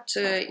 but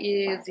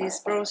this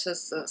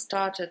process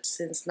started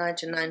since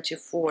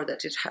 1994,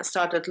 that it has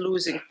started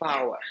losing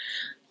power.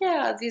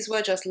 Yeah, these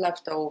were just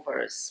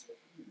leftovers.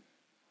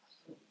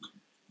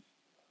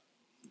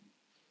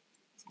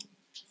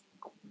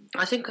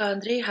 I think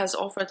Andrei has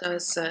offered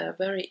us a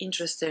very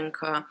interesting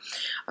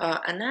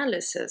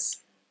analysis.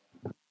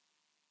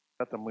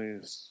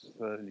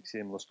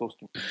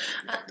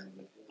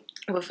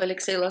 With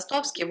Alexei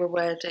Lastouski, we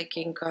were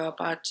taking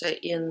part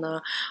in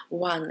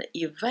one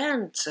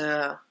event,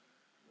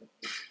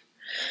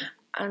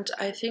 and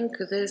I think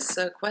this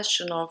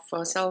question of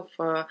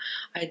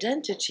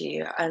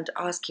self-identity and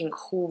asking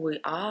who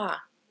we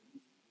are,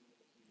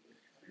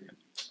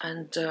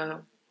 and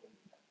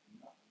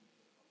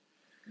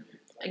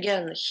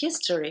again,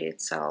 history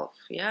itself,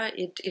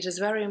 it is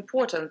very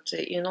important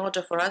in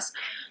order for us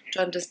to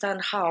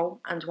understand how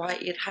and why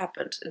it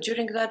happened.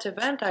 During that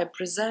event, I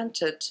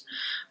presented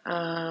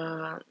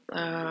a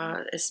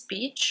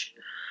speech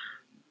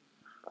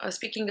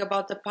speaking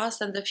about the past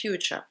and the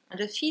future.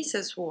 And the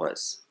thesis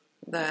was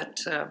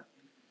that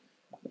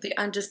the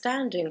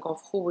understanding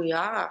of who we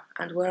are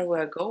and where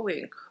we're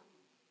going,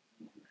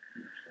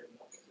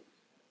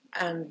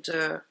 and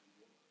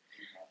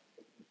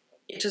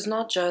it is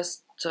not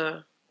just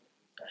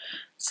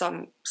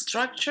some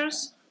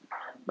structures,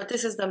 but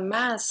this is the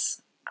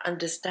mass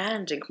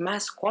understanding,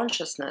 mass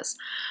consciousness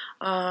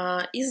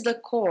is the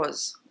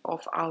cause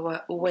of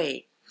our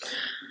way.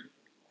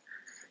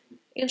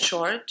 In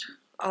short,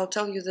 I'll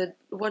tell you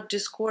what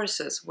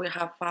discourses we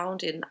have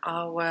found in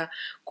our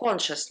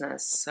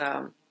consciousness.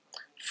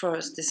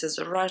 First, this is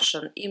a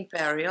Russian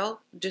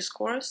imperial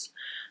discourse.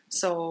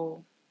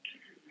 So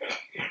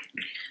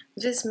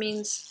this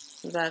means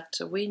that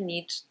we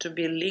need to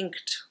be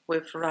linked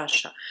with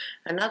Russia.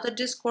 Another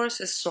discourse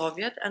is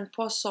Soviet and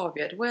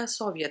post-Soviet. We are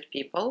Soviet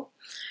people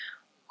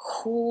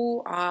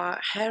who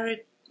have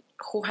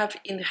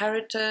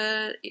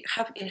inherited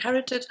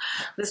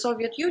the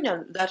Soviet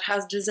Union that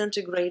has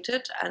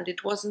disintegrated, and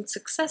it wasn't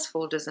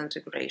successful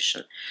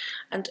disintegration.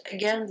 And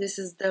again, this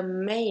is the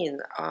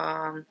main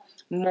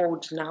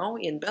mode now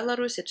in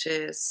Belarus. It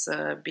is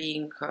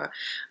being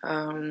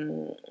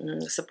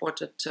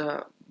supported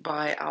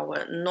by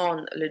our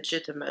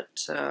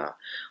non-legitimate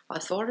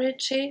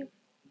authority.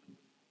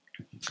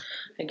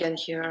 Again,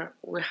 here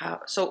we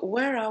have, so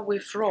where are we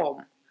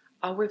from?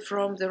 Are we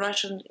from the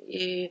Russian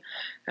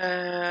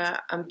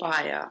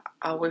Empire?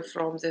 Are we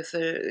from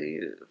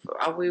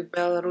are we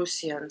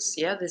Belarusians?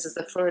 Yeah, this is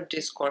the third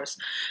discourse.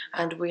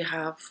 And we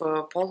have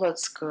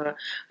Polotsk,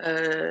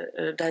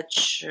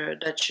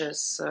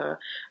 Duchess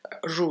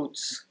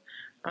roots.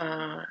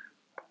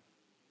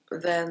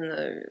 Then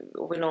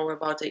we know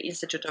about the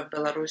Institute of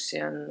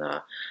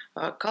Belarusian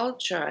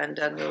Culture, and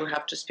then we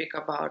have to speak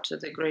about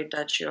the Great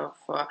Duchy of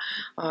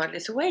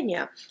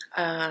Lithuania.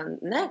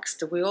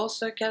 Next, we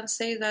also can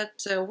say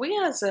that we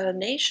as a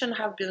nation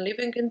have been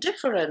living in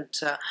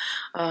different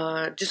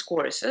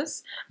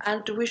discourses,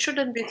 and we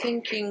shouldn't be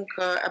thinking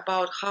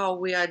about how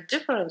we are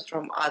different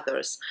from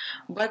others,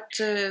 but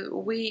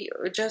we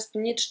just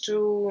need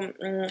to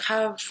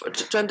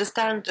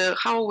understand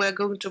how we're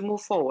going to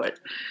move forward.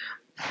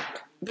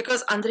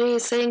 because Andrei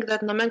is saying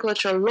that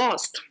nomenclature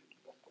lost,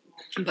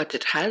 but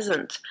it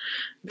hasn't,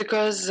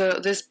 because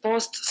this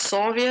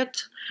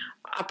post-Soviet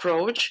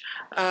approach,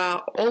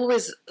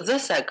 always the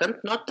second,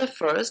 not the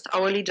first,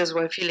 our leaders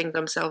were feeling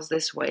themselves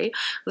this way,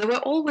 they were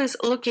always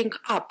looking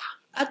up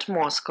at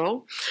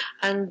Moscow,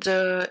 and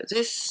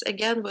this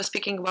again we're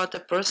speaking about a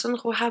person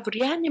who have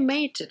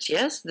reanimated,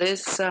 yes,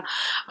 this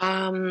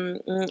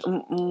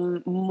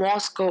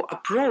Moscow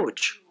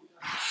approach.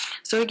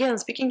 So again,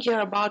 speaking here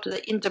about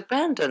the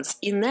independence,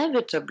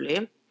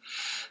 inevitably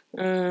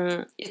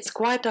it's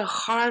quite a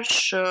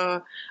harsh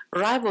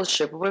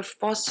rivalship with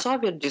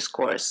post-Soviet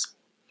discourse,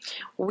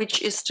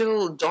 which is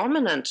still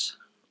dominant,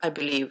 I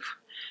believe,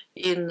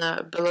 in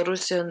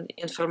Belarusian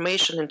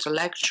information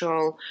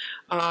intellectual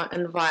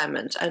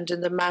environment and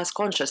in the mass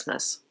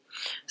consciousness.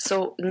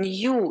 So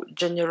new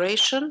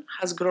generation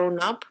has grown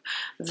up,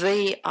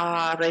 they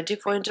are ready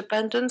for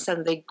independence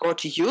and they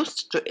got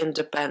used to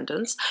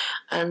independence,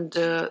 and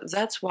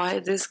that's why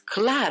this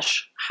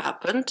clash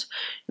happened.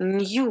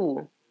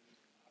 New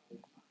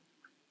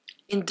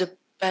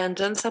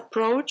independence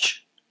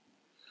approach,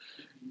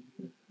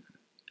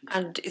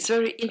 and it's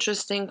very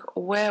interesting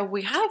where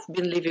we have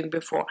been living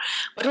before,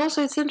 but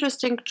also it's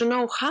interesting to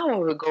know how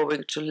are we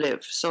going to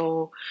live.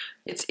 So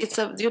it's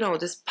a, you know,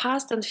 this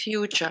past and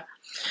future.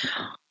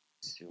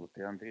 Вот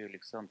и Андрей и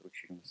Александр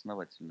очень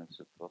основательно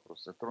все этот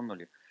вопрос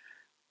затронули.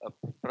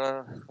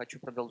 Хочу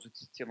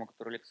продолжить тему,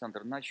 которую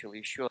Александр начал.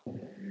 Еще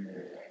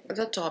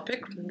the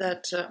topic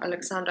that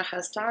Alexander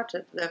has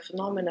started, the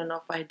phenomenon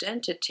of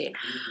identity.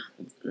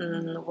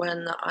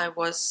 When I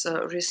was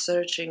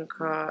researching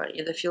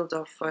in the field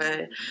of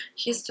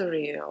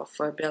history of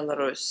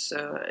Belarus,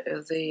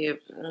 the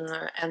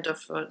end of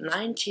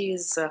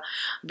 90s,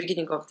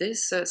 beginning of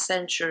this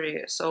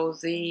century, so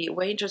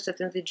we're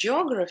interested in the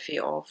geography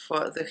of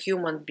the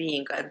human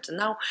being. And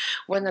now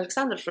when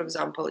Alexander, for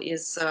example,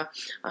 is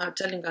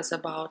telling us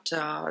about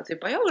the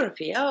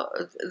biography,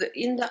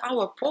 in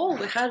our poll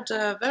we had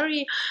a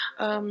very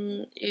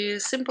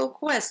simple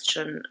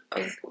question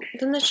of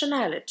the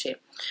nationality,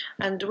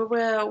 and we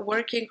were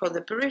working on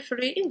the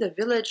periphery in the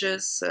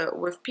villages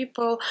with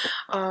people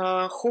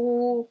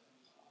who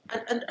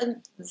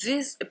and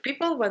these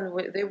people, when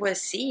they were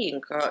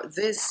seeing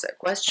this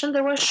question,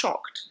 they were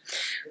shocked.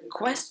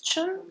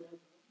 Question,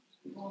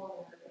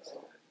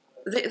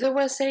 they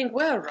were saying,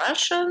 we're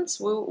Russians,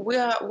 we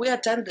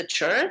attend the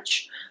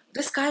church,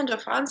 this kind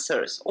of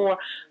answers. Or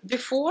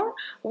before,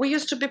 we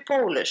used to be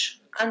Polish,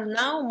 and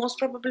now most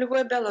probably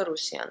we're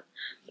Belarusian.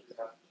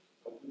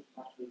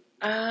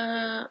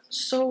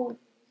 So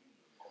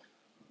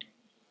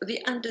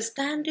the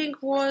understanding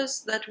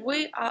was that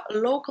we are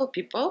local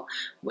people,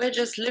 we're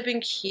just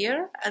living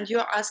here, and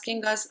you're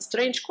asking us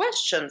strange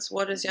questions.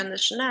 What is your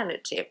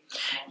nationality?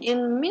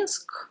 In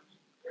Minsk,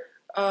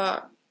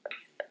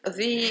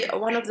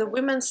 one of the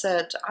women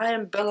said, I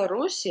am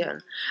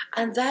Belarusian,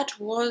 and that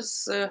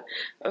was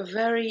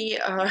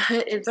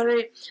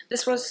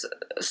this was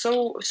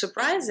so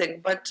surprising,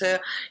 but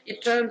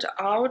it turned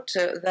out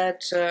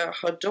that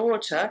her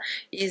daughter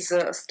is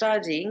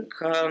studying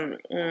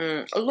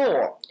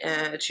law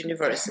at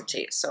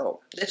university,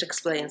 so that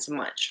explains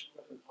much.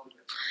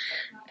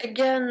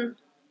 Again,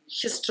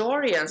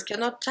 historians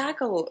cannot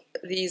tackle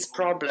these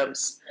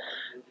problems.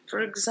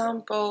 For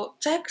example,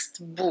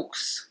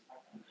 textbooks,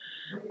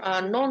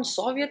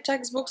 non-Soviet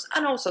textbooks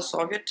and also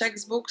Soviet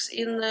textbooks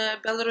in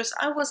Belarus.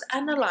 I was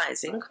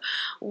analyzing,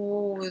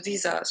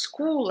 these are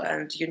school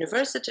and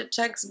university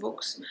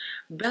textbooks.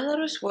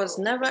 Belarus was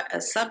never a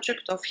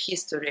subject of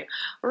history.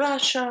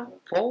 Russia,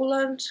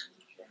 Poland,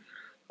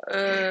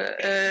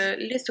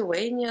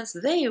 Lithuania,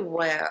 they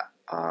were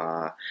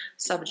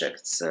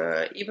subjects,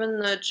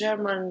 even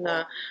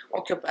German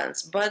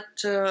occupants. But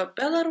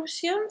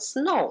Belarusians,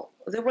 no.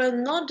 They were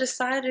not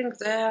deciding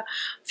their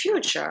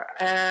future,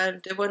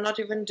 and they were not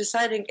even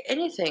deciding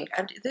anything.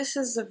 And this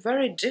is a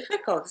very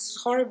difficult, this is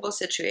a horrible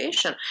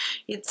situation.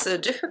 It's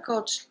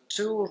difficult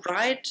to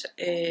write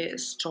a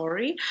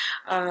story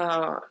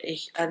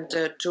and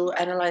to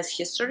analyze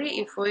history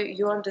if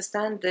you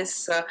understand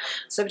this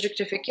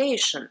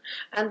subjectification.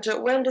 And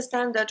we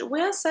understand that we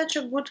are such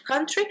a good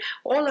country,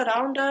 all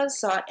around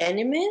us are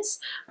enemies.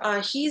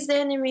 He's the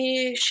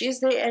enemy, she's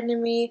the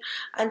enemy,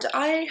 and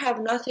I have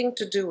nothing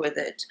to do with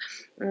it.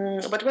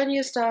 But when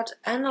you start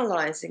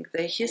analyzing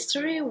the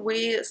history,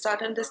 we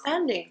start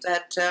understanding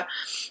that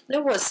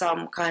there was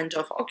some kind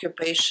of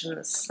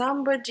occupation.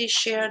 Somebody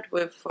shared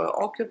with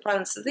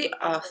occupants the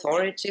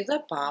authority, the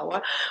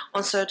power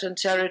on certain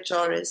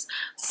territories.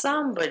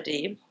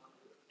 Somebody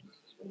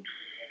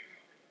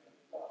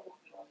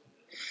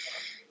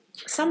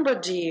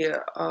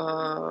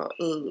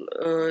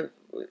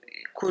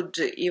could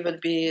even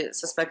be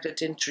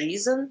suspected in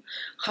treason.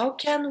 How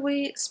can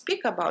we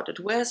speak about it?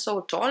 We're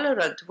so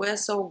tolerant, we're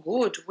so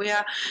good, we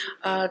are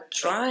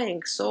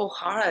trying so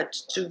hard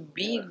to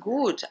be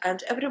good,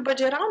 and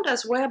everybody around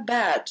us were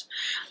bad.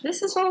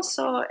 This is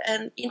also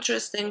an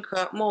interesting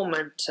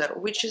moment,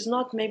 which is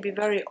not maybe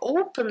very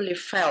openly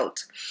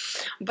felt,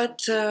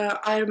 but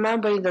I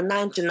remember in the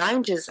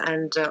 1990s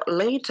and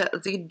later,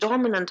 the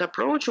dominant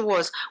approach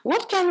was,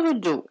 what can we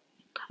do?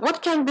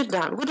 What can be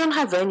done? We don't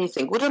have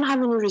anything. We don't have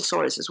any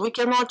resources. We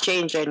cannot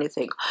change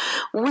anything.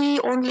 We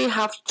only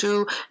have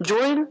to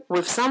join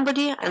with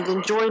somebody and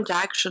in joint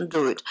action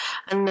do it.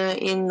 And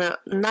in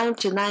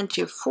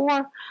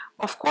 1994,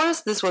 of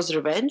course, this was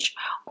revenge.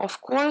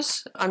 Of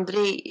course,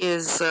 Andrei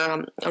is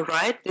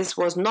right. This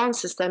was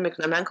non-systemic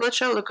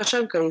nomenclature.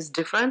 Lukashenko is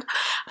different.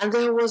 And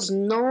there was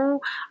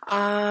no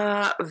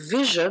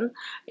vision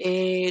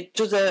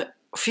to the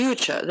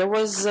future. There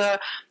was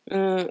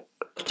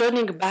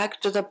turning back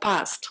to the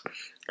past.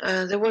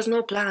 There was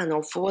no plan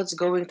of what's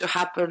going to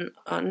happen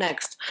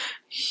next.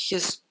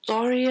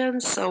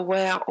 Historians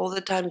were all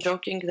the time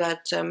joking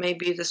that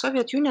maybe the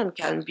Soviet Union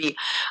can be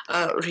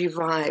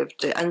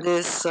revived, and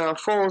this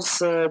false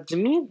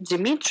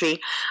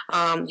Dmitry,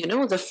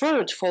 the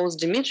third false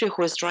Dmitry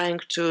who is trying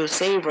to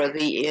savor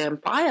the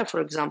empire, for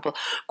example,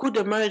 could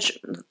emerge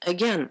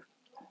again.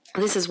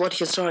 This is what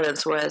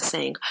historians were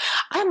saying.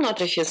 I'm not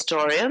a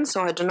historian,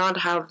 so I do not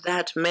have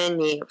that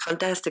many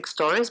fantastic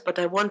stories, but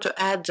I want to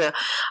add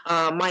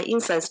my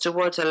insights to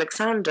what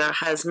Alexander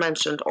has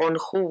mentioned on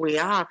who we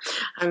are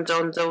and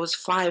on those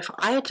 5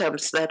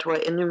 items that were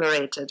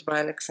enumerated by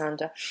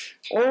Alexander.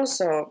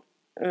 Also,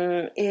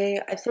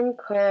 I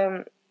think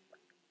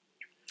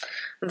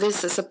this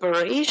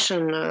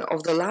separation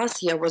of the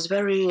last year was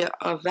very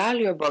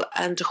valuable.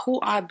 And who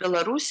are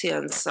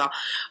Belarusians?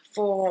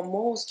 For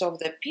most of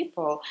the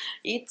people,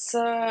 it's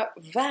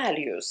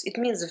values. It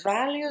means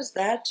values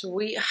that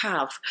we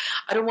have.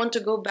 I don't want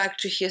to go back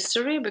to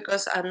history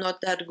because I'm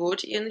not that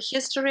good in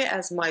history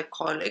as my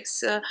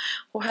colleagues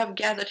who have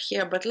gathered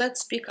here, but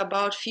let's speak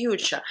about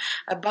future,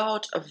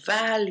 about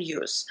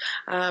values,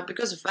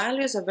 because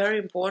values are very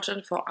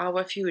important for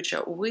our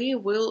future. We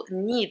will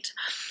need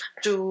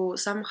to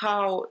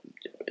somehow,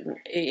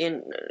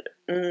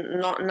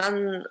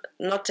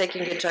 not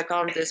taking into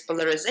account this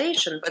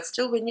polarization, but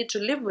still we need to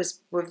live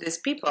with these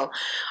people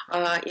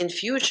in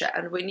future,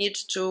 and we need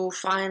to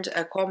find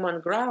a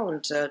common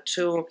ground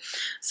to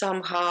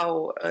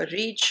somehow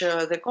reach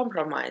the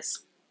compromise,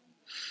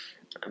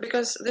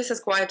 because this is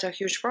quite a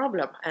huge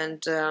problem,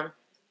 and the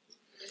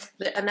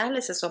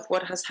analysis of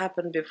what has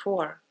happened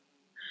before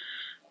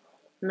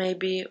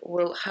maybe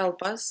will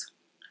help us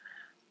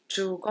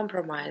to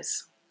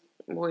compromise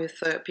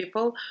with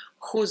people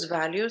whose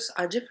values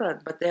are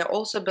different, but they're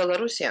also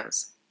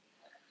Belarusians.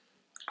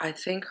 I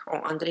think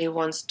Andrei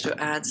wants to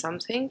add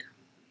something.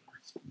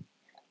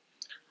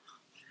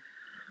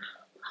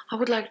 I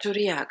would like to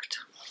react.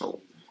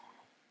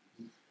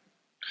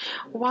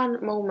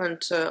 One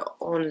moment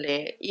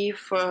only.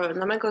 If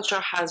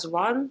nomenclature has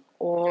won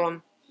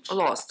or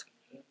lost,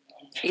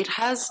 it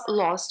has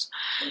lost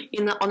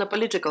on a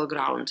political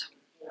ground.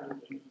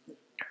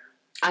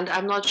 And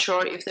I'm not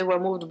sure if they were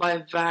moved by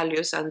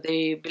values and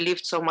they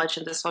believed so much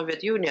in the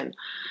Soviet Union.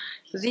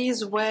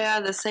 These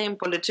were the same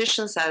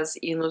politicians as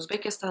in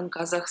Uzbekistan,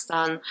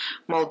 Kazakhstan,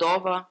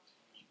 Moldova,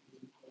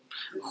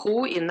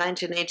 who in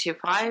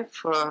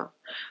 1985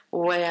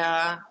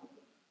 were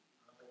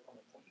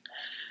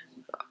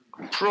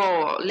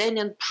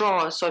pro-Lenin,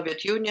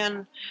 pro-Soviet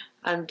Union,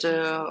 and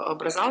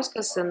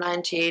Brazauskas in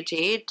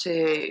 1988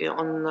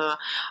 on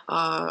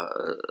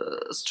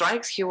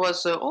strikes, he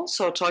was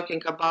also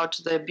talking about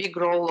the big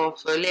role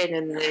of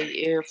Lenin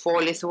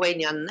for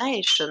Lithuanian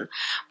nation.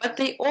 But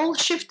they all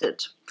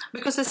shifted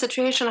because the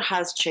situation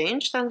has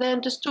changed, and they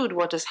understood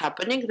what is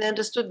happening. They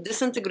understood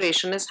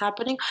disintegration is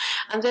happening,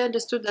 and they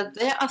understood that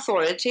their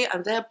authority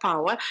and their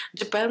power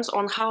depends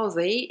on how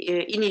they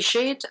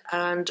initiate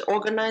and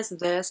organize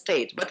their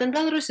state. But in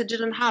Belarus, it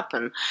didn't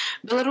happen.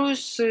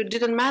 Belarus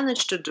didn't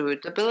manage to do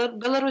it.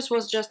 Belarus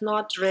was just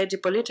not ready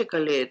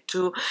politically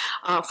to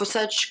for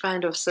such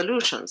kind of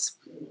solutions.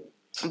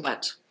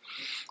 But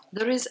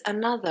there is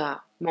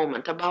another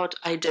moment about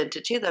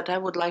identity that I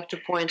would like to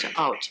point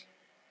out.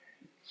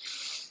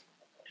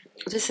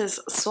 This is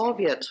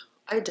Soviet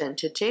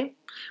identity.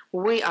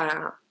 We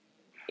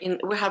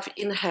have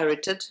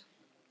inherited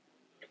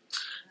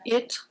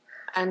it,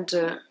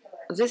 and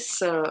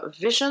this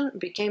vision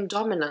became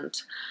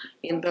dominant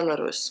in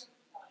Belarus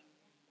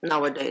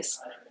nowadays.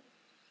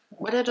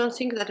 But I don't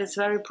think that it's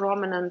very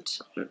prominent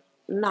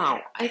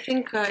now. I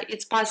think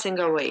it's passing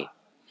away.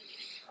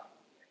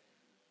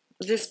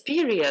 This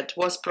period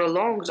was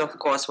prolonged, of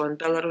course, when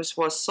Belarus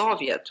was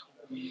Soviet.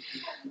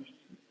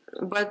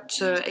 But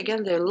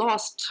again, they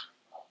lost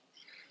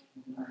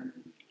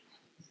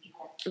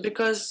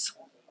because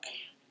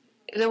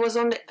there was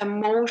only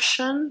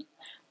emotion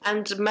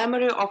and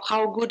memory of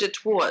how good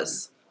it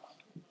was.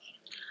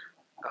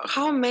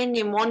 How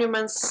many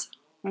monuments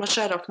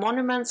Masharov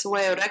monuments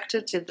were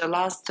erected in the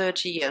last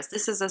 30 years.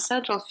 This is a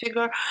central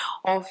figure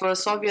of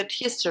Soviet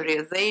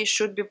history. They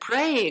should be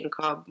preying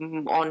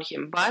on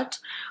him, but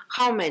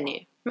how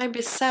many?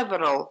 Maybe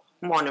several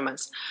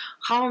monuments.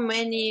 How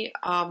many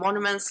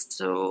monuments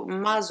to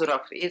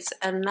Mazurov? It's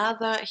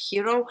another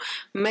hero.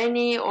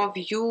 Many of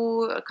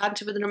you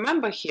can't even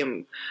remember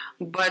him,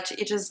 but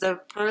it is the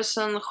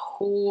person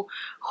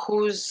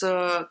whose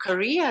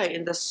career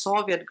in the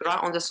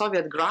on the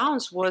Soviet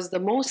grounds was the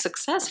most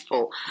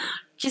successful.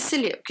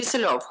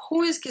 Kiselov.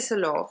 Who is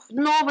Kiselov?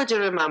 Nobody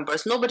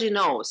remembers, nobody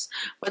knows.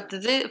 But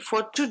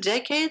for 2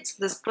 decades,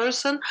 this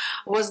person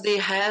was the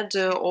head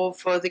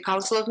of the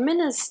Council of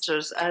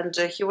Ministers, and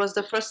he was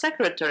the first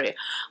secretary.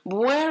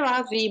 Where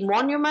are the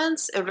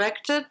monuments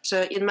erected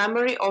in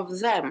memory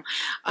of them?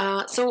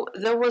 So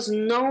there was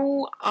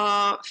no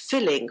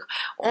feeling,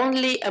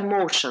 only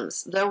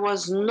emotions. There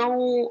was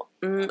no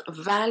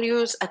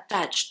values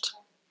attached,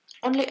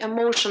 only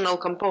emotional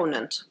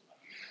component.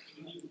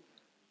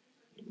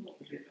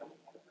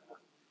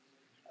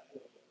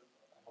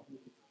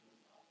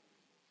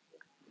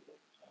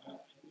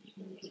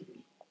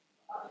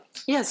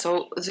 Yeah,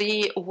 so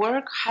the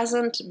work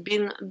hasn't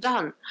been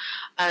done.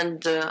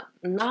 And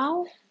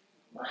now,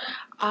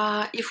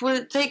 if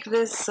we take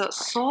this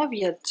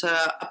Soviet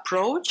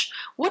approach,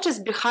 what is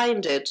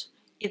behind it?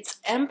 It's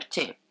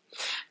empty.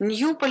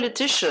 New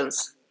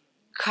politicians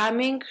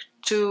coming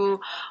to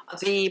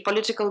the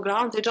political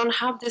ground, they don't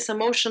have this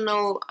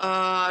emotional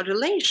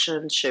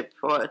relationship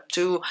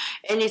to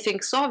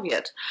anything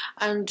Soviet.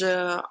 And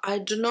I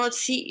do not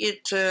see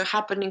it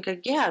happening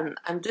again.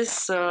 And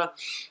this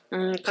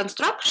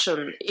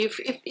construction, if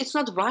it's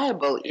not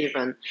viable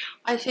even,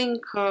 I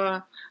think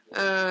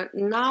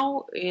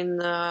now in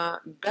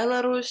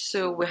Belarus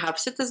we have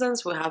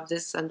citizens, we have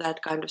this and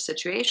that kind of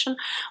situation,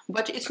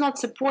 but it's not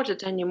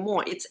supported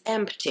anymore. It's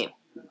empty.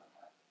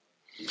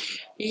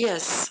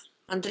 Yes,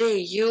 Andrei,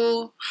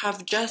 you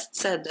have just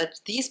said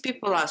that these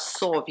people are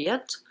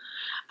Soviet,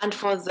 and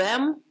for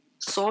them,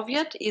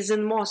 Soviet is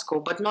in Moscow,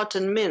 but not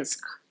in Minsk.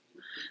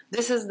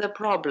 This is the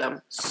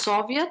problem.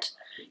 Soviet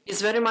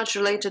is very much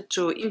related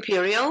to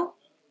imperial.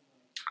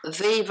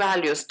 They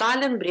value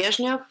Stalin,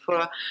 Brezhnev,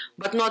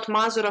 but not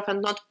Mazurov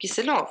and not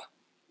Kiselov.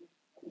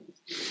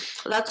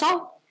 That's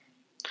all.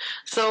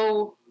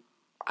 So,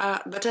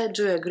 but I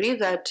do agree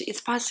that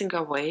it's passing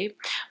away.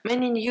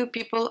 Many new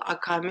people are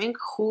coming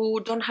who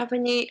don't have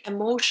any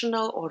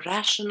emotional or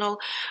rational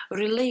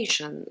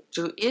relation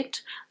to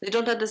it. They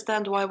don't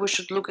understand why we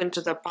should look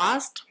into the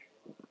past.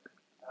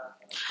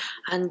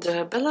 And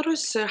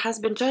Belarus has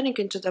been turning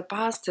into the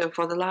past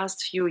for the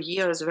last few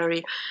years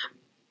in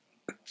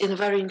a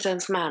very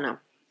intense manner.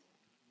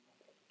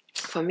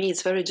 For me,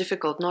 it's very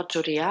difficult not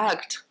to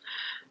react.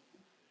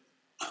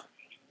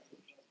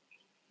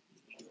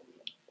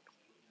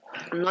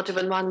 Not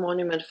even one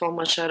monument for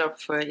Masharov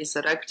is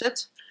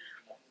erected.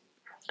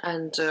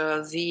 And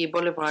the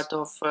boulevard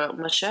of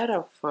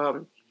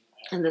Masharov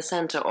in the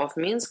center of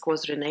Minsk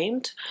was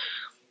renamed.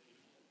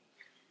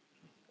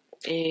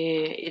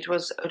 It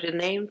was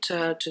renamed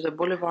to the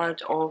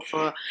boulevard of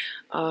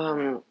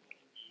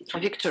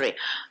Victory.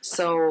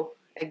 So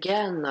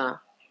again,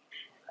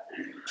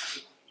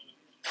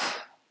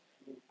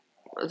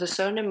 the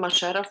surname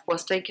Masharov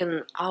was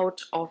taken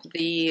out of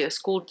the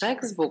school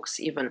textbooks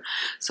even.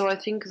 So I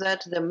think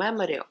that the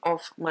memory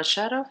of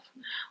Masharov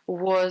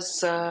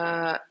was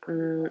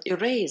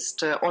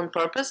erased on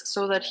purpose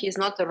so that he is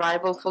not a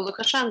rival for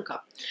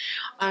Lukashenko.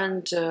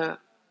 And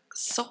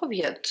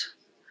Soviet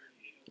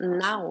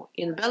now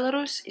in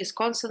Belarus is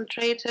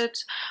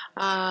concentrated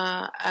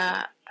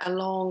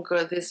along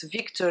this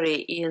victory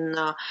in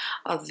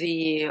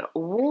the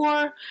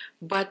war,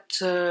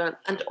 but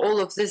and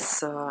all of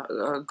this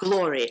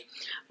glory.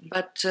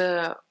 But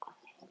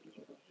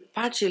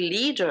party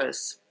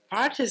leaders,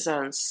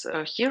 partisans,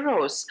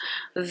 heroes,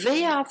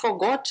 they are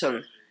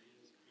forgotten.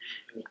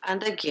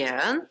 And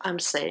again, I'm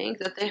saying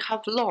that they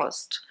have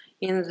lost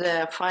in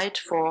the fight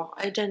for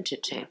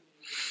identity.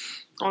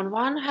 On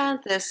one hand,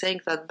 they're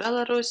saying that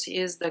Belarus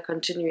is the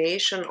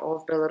continuation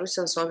of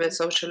Belarusian Soviet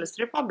Socialist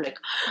Republic.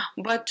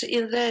 But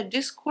in their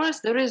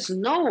discourse, there is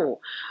no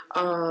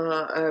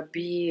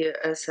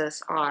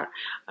BSSR.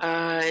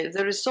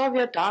 There is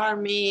Soviet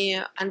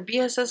army, and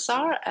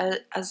BSSR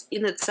as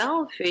in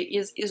itself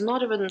is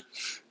not even,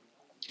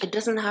 it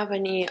doesn't have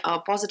any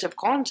positive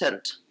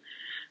content.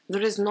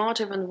 There is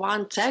not even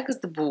one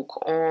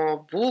textbook or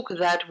book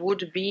that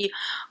would be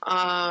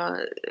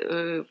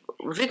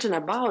written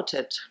about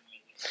it.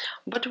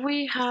 But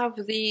we have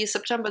the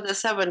September the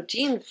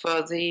 17th,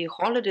 the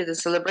holiday, the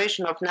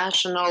celebration of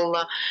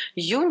national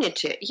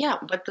unity. Yeah,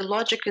 but the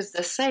logic is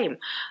the same.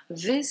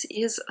 This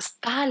is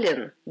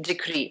Stalin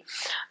decree.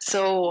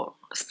 So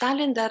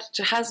Stalin that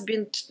has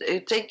been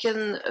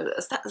taken,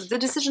 the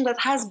decision that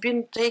has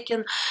been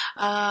taken,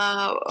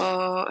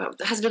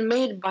 has been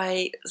made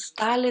by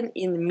Stalin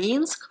in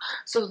Minsk.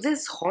 So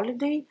this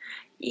holiday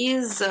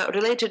is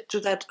related to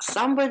that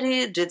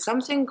somebody did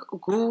something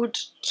good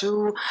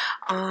to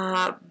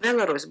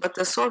Belarus, but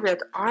the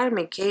Soviet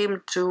army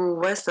came to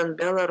Western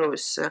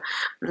Belarus,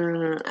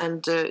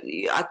 and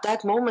at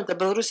that moment, the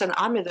Belarusian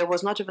army, there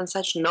was not even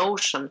such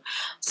notion.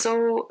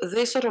 So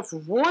they sort of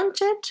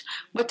want it,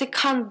 but they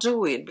can't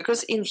do it,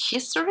 because in the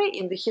history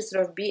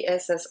of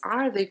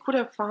BSSR, they could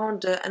have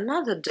found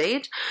another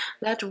date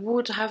that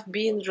would have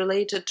been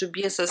related to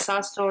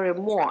BSSR story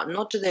more,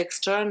 not to the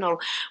external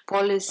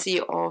policy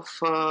of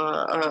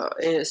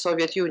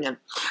Soviet Union.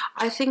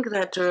 I think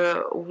that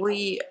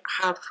we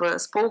have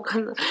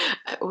spoken.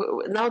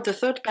 Now the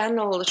third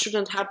panel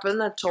shouldn't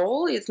happen at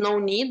all. It's no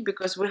need,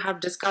 because we have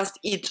discussed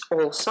it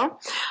also.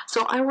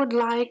 So I would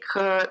like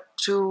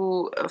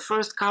to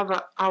first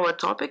cover our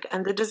topic,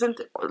 and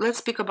let's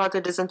speak about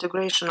the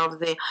disintegration of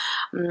the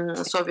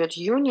Soviet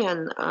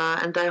Union,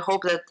 and I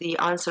hope that the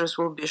answers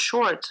will be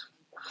short.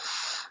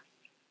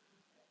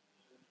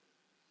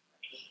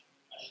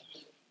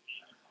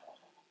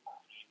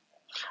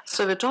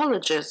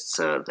 Sovietologists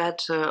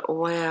that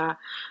were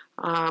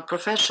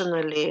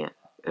professionally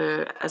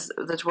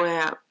that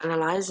were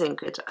analyzing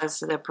it as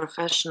their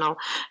professional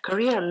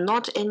career,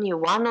 not any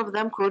one of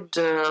them could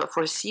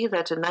foresee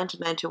that in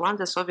 1991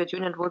 the Soviet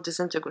Union will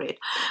disintegrate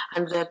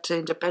and that the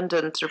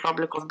independent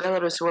Republic of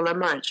Belarus will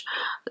emerge.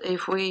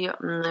 If we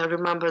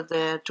remember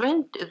the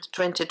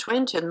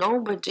 2020,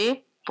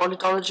 nobody,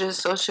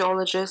 politologists,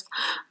 sociologists,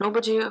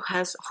 nobody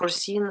has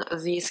foreseen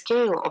the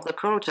scale of the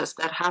protests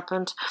that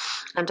happened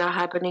and are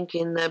happening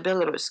in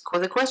Belarus.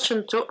 The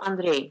question to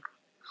Andrei: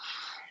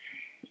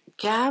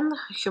 can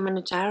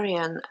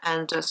humanitarian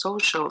and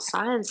social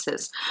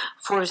sciences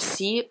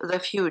foresee the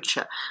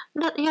future?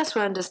 Yes,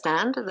 we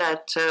understand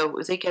that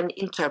they can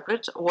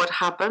interpret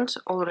what happened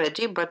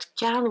already, but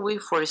can we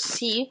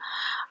foresee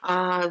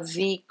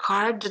the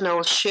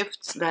cardinal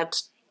shifts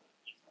that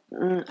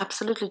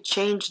absolutely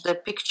change the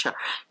picture?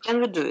 Can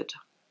we do it?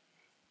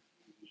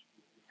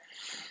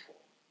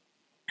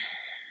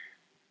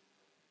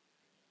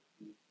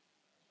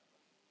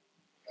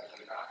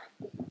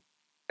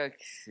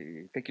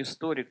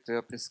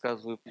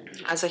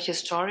 As a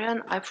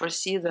historian, I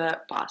foresee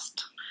the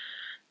past,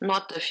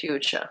 not the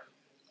future.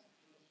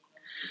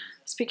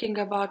 Speaking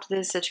about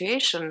this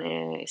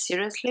situation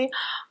seriously,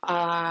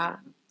 I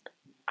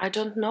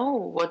don't know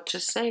what to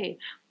say.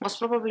 Most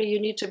probably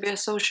you need to be a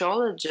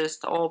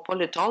sociologist or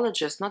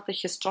politologist, not a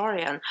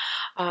historian.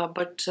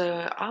 But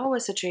our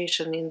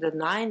situation in the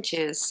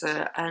 90s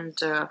and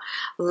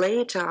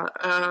later,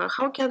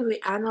 how can we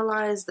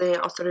analyze the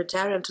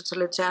authoritarian,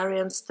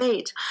 totalitarian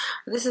state?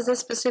 This is a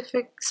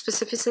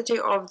specificity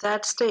of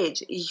that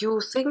state.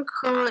 You think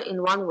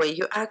in one way,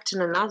 you act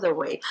in another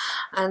way.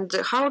 And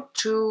how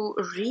to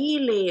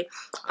really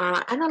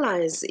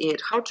analyze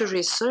it, how to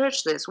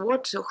research this,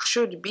 what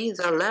should be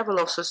the level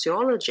of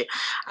sociology,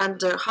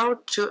 and how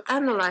to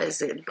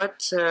analyze it.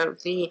 But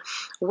the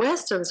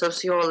Western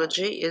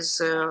sociology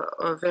is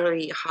a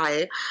very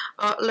high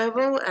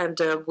level and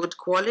good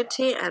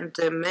quality, and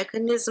the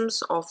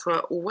mechanisms of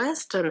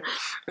Western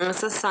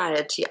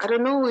society. I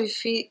don't know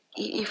if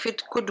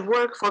it could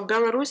work for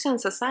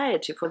Belarusian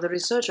society, for the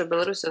research of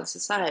Belarusian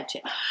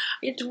society.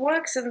 It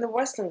works in the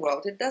Western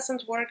world. It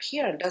doesn't work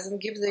here. It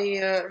doesn't give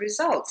the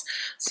results.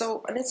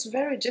 So, and it's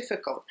very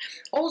difficult.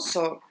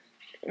 Also,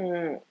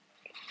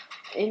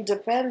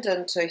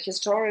 independent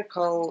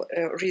historical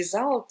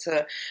result,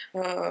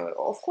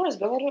 of course,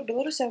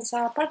 Belarusians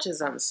are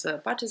partisans,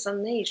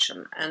 partisan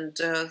nation, and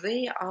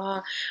they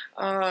are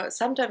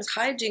sometimes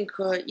hiding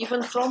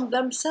even from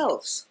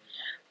themselves.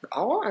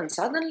 Oh, and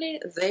suddenly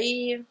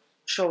they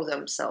show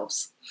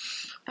themselves.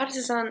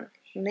 Partisan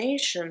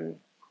nation,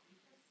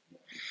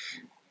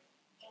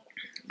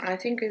 I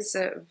think, is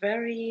a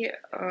very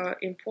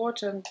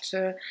important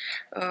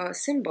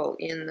symbol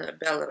in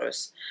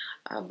Belarus.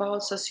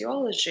 About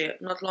sociology,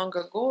 not long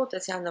ago,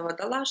 Tatiana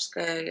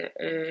Vodolazhskaya,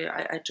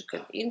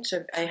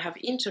 I have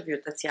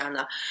interviewed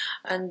Tatiana,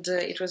 and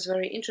it was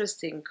very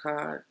interesting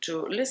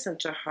to listen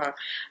to her.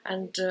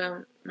 And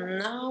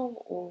now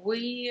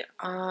we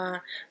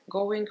are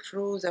going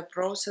through the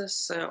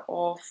process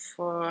of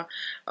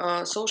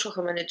social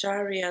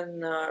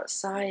humanitarian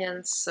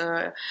science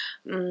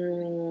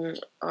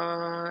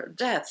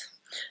death.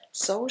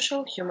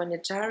 Social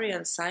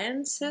humanitarian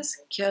sciences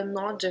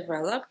cannot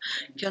develop,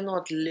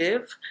 cannot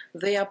live.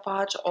 They are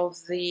part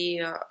of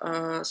the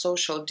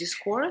social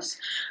discourse,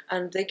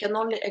 and they can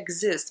only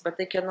exist, but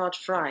they cannot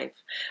thrive.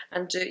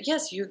 And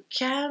yes, you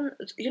can,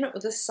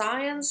 the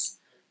science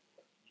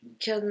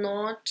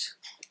cannot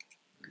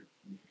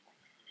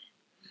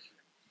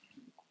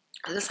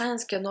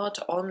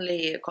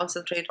only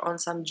concentrate on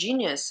some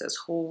geniuses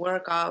who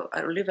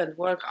live and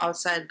work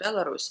outside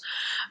Belarus.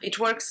 It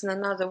works in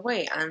another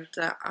way. And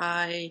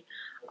I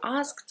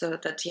asked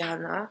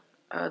Tatiana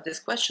this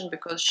question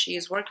because she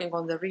is working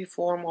on the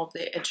reform of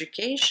the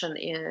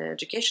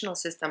educational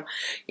system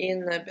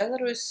in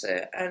Belarus,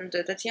 and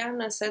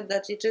Tatiana said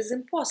that it is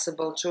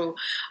impossible to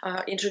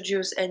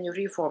introduce any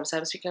reforms.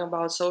 I'm speaking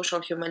about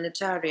social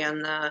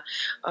humanitarian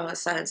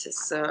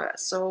sciences,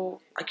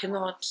 so I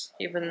cannot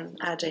even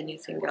add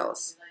anything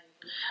else.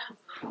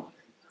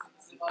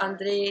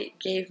 Andrei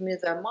gave me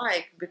the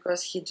mic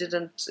because he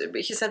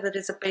said that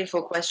it's a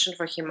painful question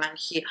for him and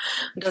he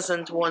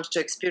doesn't want to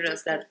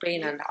experience that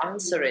pain and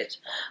answer it.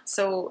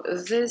 So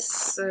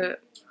this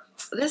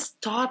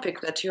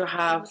topic that you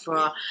have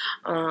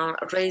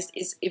raised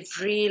is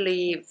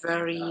really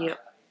very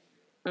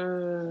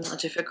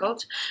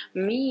difficult.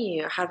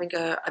 Me,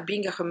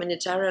 being a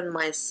humanitarian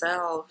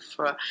myself,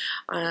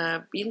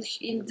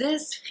 in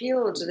this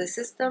field, the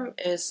system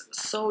is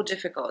so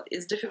difficult.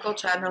 It's difficult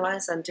to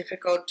analyze and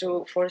difficult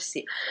to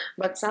foresee.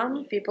 But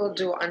some people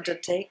do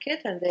undertake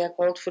it, and they are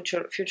called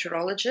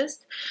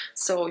futurologists.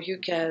 So you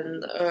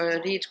can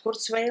read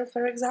Kurzweil,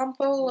 for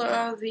example,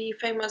 the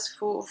famous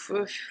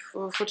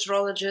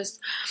futurologist.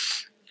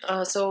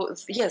 So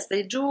yes,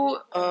 they do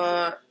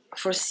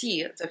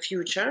foresee the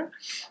future.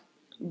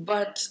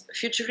 But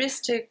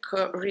futuristic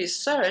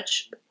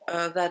research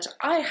that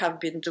I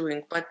have been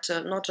doing, but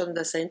not on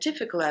the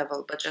scientific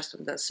level, but just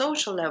on the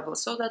social level,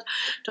 so that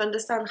to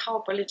understand how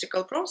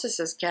political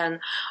processes can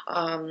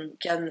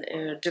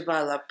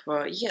develop.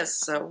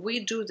 Yes, we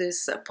do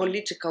this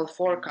political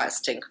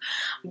forecasting,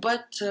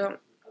 but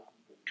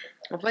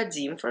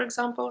Vadim, for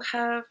example,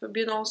 have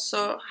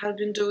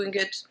been doing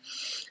it.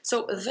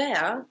 So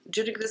there,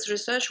 during this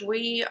research,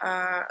 we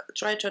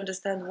try to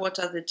understand what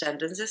are the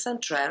tendencies and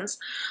trends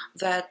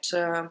that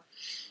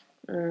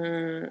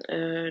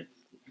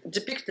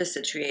depict the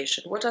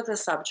situation. What are the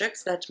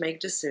subjects that make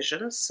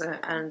decisions,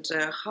 and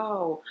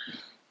how?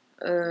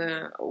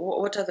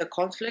 What are the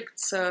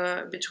conflicts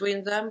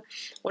between them?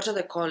 What are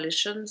the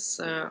coalitions?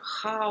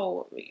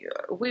 How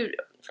we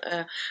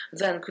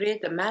then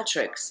create the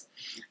matrix,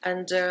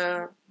 and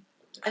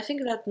I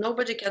think that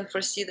nobody can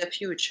foresee the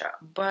future,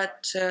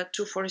 but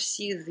to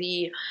foresee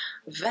the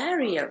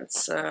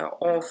variants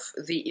of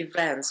the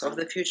events, of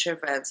the future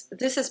events,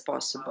 this is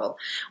possible.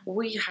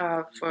 We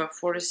have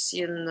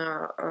foreseen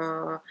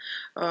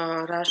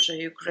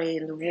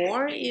Russia-Ukraine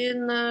war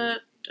in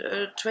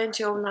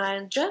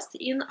 2009, just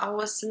in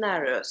our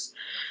scenarios.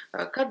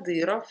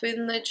 Kadyrov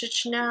in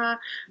Chechnya,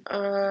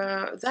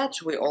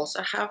 that we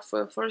also have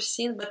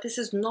foreseen, but this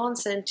is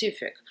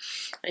non-scientific.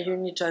 You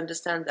need to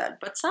understand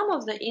that. But some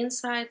of the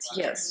insights,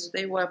 yes,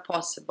 they were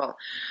possible.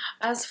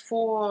 As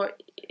for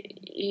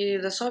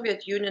the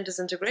Soviet Union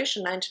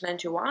disintegration,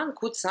 1991,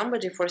 could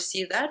somebody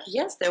foresee that?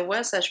 Yes, there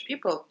were such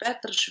people.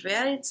 Petr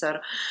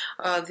Schweitzer,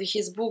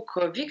 his book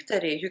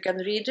Victory, you can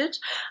read it,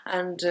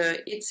 and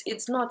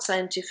it's not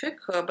scientific,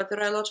 but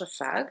there are a lot of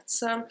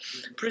facts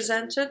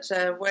presented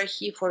where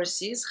he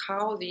foresees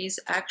how these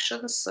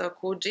actions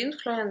could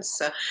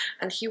influence,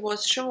 and he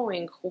was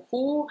showing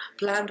who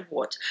planned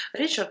what.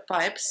 Richard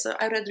Pipes,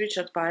 I read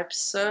Richard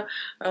Pipes,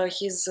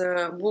 his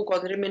book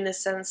on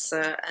reminiscence,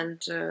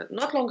 and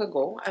not long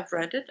ago I've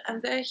read it,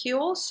 and there he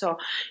also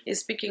is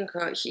speaking,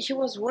 he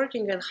was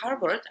working in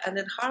Harvard, and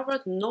in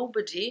Harvard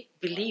nobody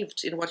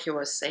believed in what he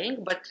was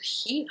saying, but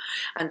he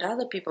and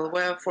other people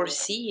were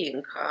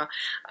foreseeing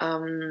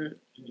and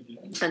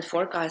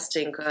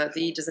forecasting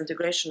the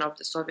disintegration of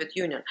the Soviet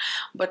Union.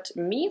 But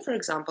me, for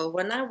example,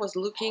 when I was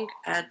looking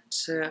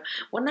at,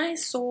 when I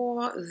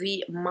saw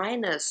the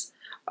miners'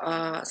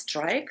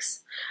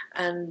 strikes,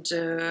 and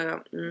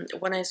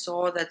when I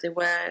saw that they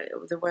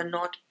were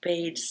not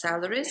paid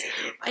salaries,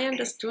 I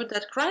understood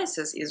that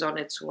crisis is on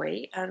its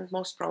way, and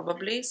most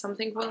probably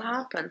something will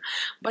happen.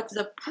 But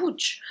the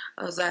putsch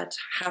that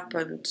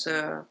happened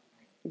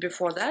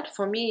before that,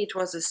 for me, it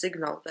was a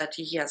signal that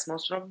yes,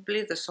 most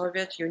probably the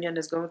Soviet Union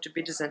is going to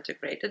be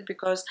disintegrated,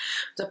 because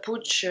the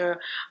putsch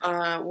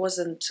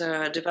wasn't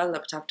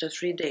developed after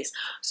 3 days.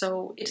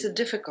 So it's a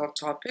difficult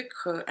topic,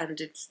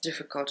 and it's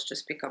difficult to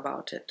speak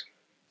about it.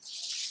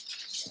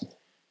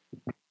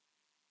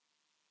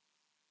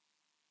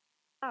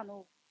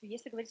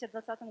 Если говорить о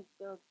 20-м...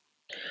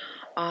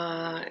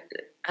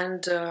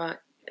 And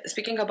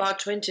speaking about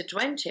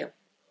 2020,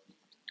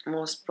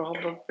 most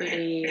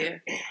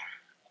probably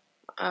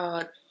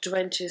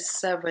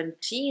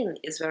 2017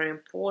 is very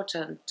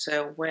important,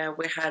 where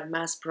we had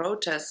mass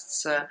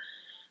protests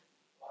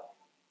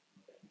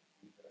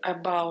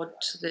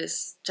about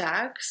this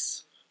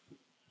tax.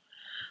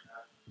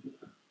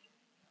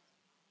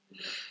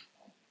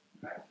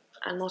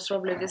 And most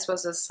probably this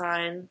was a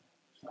sign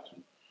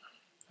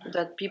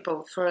that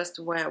people first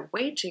were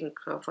waiting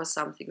for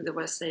something. They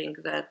were saying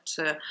that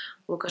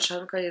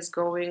Lukashenko is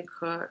going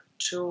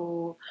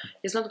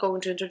is not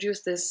going to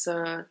introduce this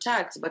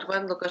tax. But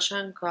when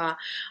Lukashenko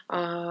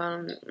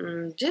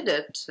did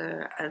it,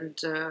 and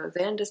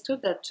they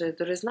understood that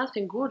there is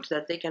nothing good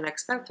that they can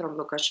expect from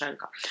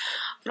Lukashenko.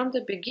 From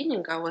the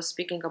beginning, I was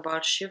speaking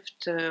about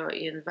shift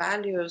in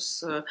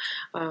values,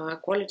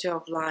 quality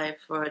of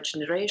life,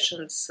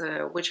 generations,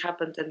 which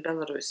happened in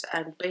Belarus.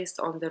 And based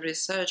on the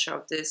research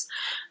of these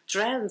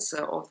trends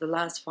of the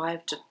last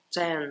 5 to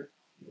 10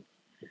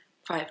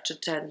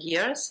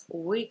 years,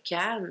 we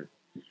can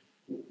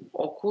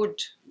or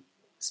could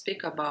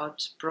speak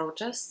about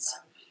protests,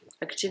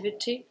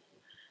 activity,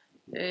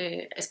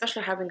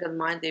 especially having in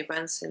mind the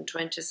events in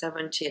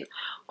 2017.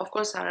 Of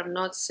course, I am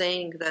not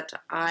saying that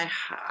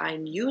I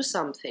knew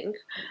something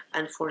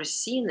and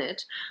foreseen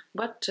it,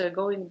 but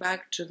going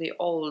back to the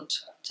old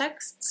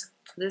texts,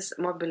 this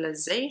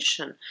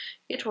mobilization,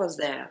 it was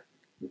there.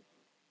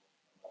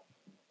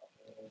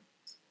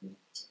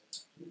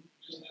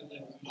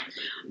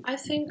 I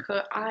think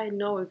I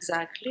know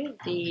exactly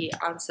the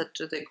answer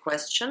to the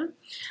question,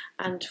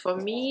 and for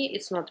me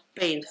it's not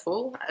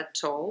painful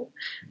at all,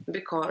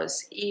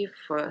 because if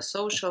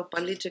social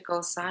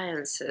political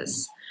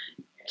sciences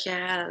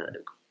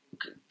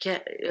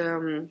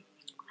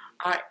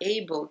are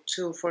able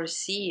to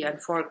foresee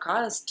and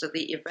forecast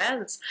the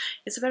events,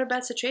 it's a very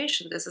bad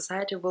situation. The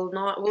society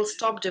will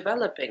stop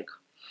developing.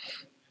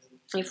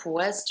 If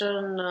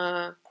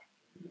Western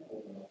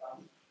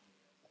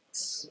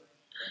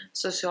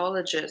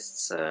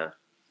sociologists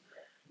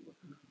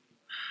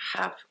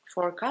have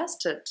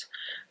forecasted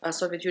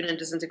Soviet Union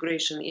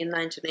disintegration in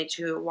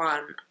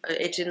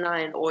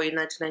 1989 or in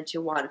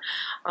 1991,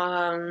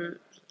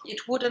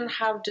 it wouldn't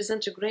have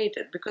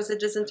disintegrated, because the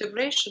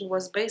disintegration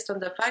was based on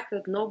the fact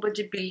that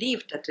nobody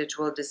believed that it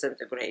will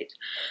disintegrate.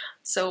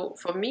 So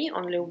for me,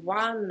 only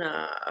one,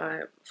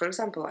 for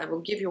example, I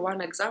will give you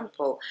one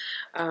example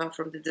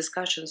from the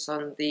discussions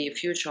on the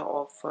future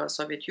of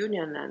Soviet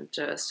Union and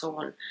so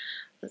on.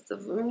 The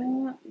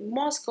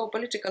Moscow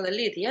political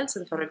elite,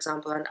 Yeltsin, for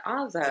example, and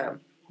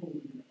other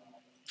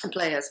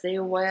players, they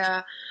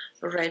were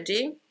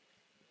ready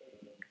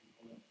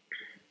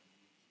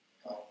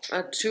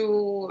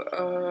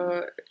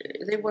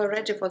they were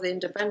ready for the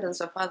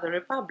independence of other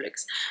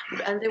republics,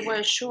 and they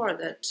were sure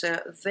that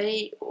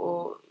the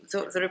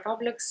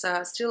republics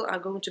still are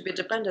going to be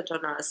dependent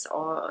on us,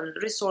 on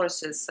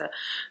resources,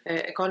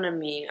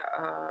 economy,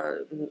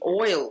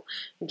 oil,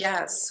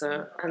 gas,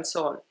 and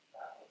so on.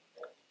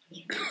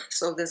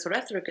 So this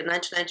rhetoric in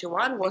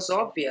 1991 was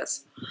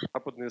obvious.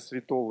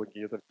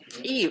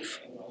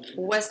 If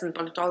Western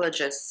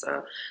politologists,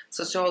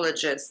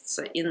 sociologists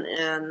in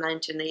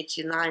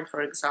 1989,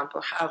 for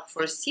example, have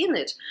foreseen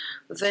it,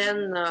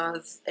 then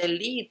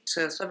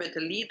Soviet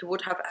elite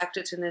would have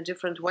acted in a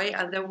different way,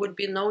 and there would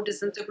be no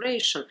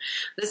disintegration.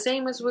 The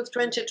same is with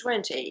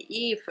 2020.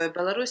 If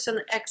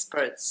Belarusian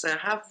experts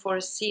would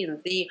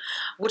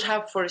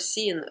have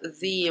foreseen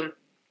the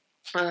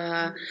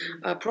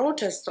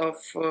protest of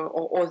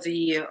or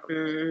the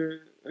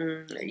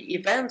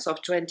events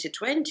of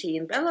 2020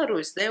 in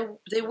Belarus, they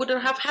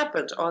wouldn't have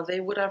happened, or they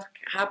would have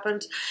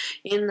happened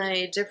in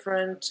a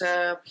different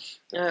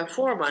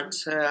format.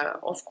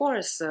 Of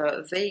course,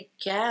 they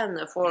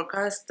can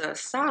forecast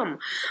some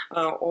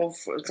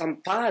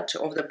part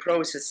of the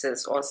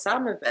processes or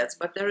some events,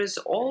 but there is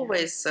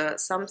always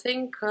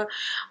something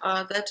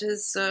that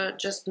is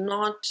just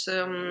not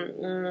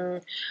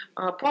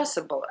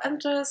possible.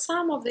 And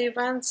some of the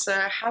events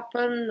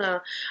happen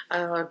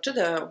to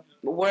the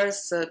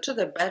worse, to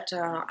the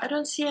better. I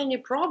don't see any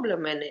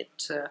problem in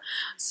it.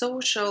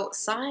 Social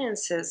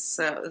sciences,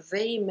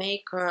 they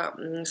make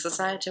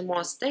society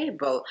more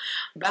stable,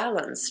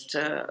 balanced,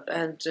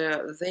 and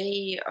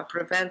they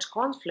prevent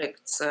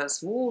conflicts,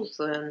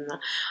 smoothen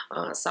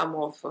some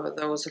of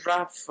those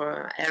rough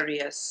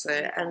areas,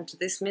 and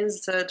this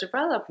means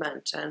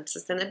development and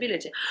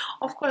sustainability.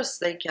 Of course,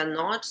 they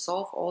cannot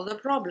solve all the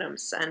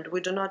problems, and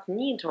we do not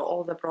need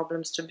all the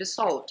problems to be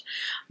solved.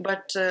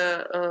 But,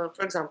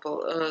 for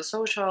example,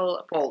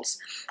 social polls.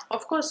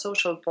 Of course,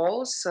 social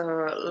polls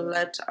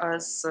let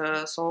us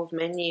solve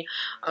many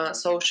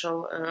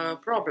social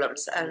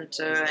problems, and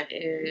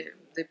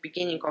the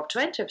beginning of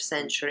 20th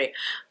century,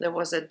 there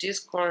was a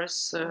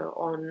discourse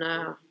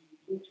on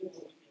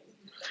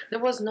there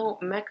was no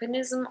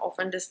mechanism of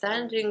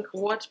understanding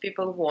what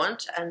people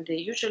want, and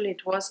usually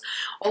it was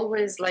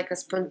always like a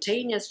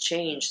spontaneous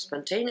change,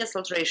 spontaneous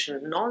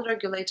alteration,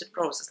 non-regulated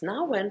process.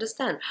 Now we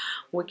understand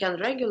we can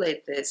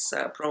regulate these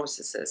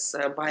processes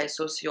by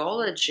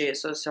sociology,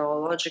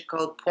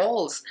 sociological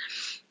polls,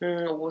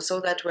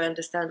 so that we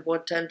understand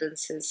what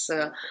tendencies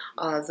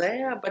are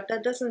there, but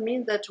that doesn't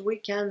mean that we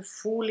can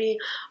fully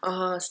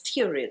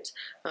steer it.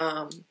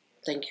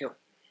 Thank you.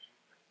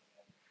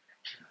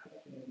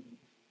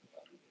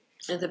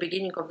 In the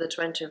beginning of the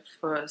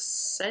 21st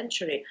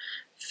century,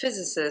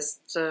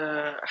 physicists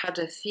had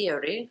a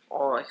theory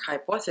or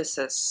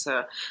hypothesis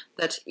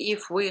that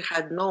if we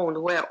had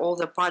known where all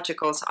the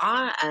particles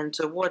are and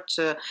what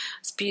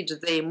speed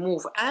they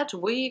move at,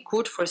 we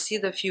could foresee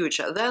the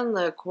future. Then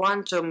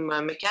quantum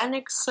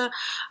mechanics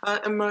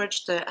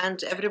emerged,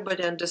 and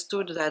everybody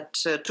understood that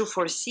to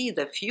foresee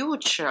the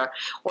future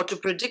or to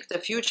predict the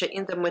future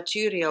in the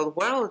material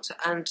world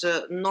and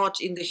not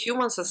in the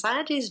human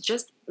society is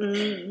just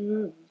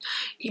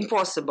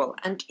impossible.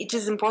 And it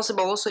is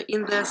impossible also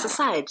in the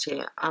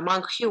society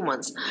among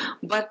humans.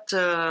 But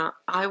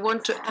I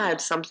want to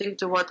add something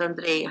to what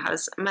Andrei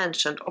has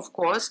mentioned. Of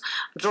course,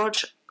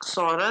 George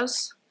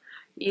Soros,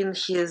 in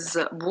his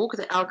book,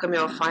 The Alchemy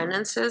of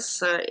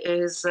Finances,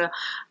 is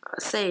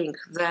saying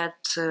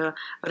that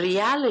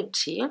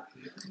reality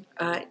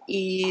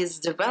is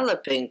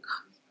developing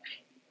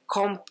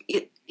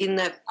in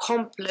a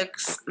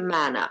complex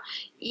manner.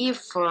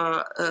 If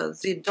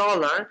the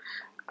dollar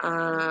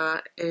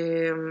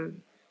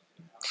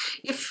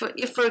if,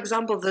 for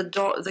example,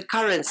 the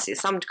currency,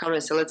 some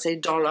currency, let's say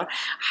dollar,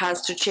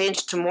 has to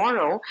change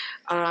tomorrow,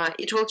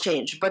 it will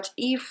change. But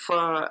if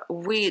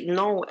we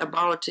know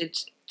about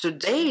it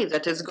today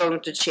that it's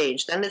going to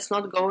change, then it's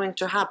not going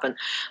to happen.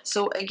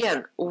 So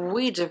again,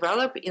 we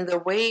develop in the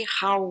way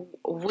how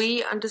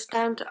we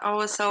understand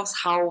ourselves,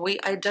 how we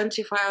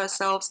identify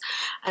ourselves,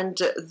 and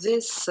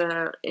this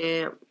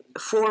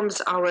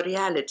forms our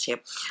reality.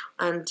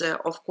 And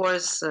of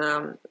course,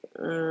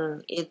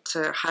 it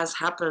has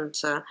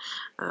happened.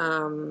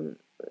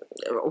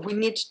 We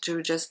need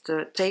to just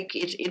take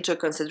it into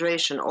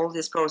consideration, all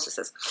these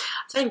processes.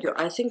 Thank you.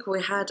 I think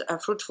we had a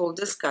fruitful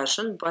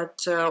discussion,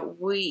 but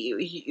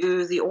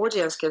the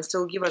audience can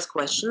still give us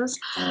questions,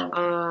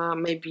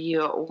 maybe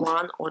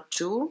one or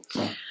two.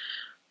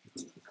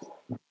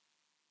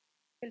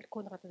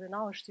 Konrad,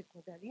 Adenauer,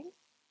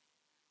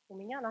 У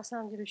меня на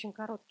самом деле очень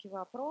короткий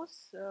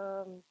вопрос.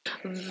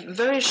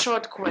 Very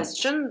short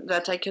question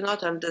that I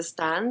cannot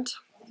understand.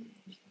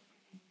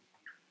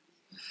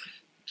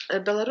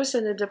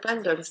 Belarusian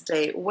Independence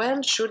Day,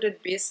 when should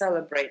it be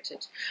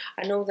celebrated?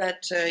 I know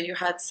that you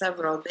had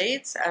several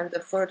dates and the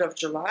 3rd of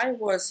July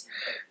was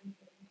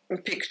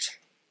picked.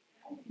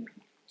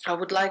 I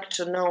would like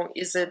to know,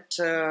 is it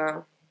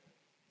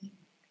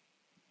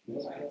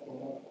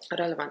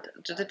relevant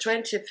to the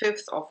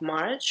 25th of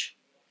March?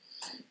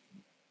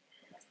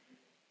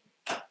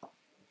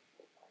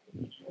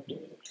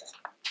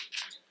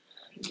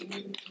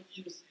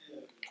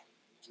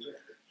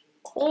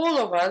 All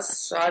of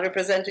us are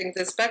representing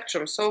the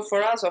spectrum. So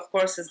for us, of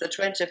course, it's the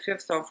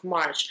 25th of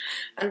March.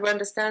 And we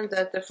understand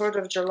that the 3rd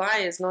of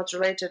July is not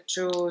related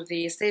to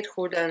the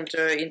statehood and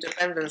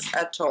independence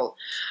at all.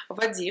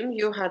 Vadim,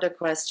 you had a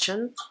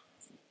question.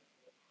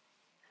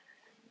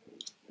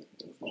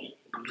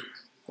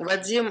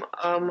 Vadim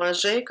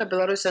Mazheyko,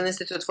 Belarusian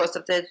Institute for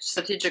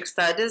Strategic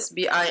Studies,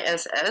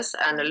 BISS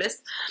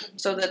analyst.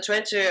 So the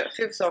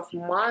 25th of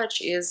March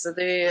is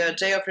the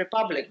Day of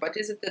Republic, but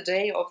is it the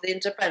day of the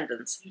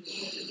independence?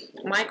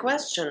 My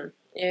question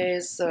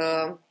is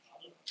for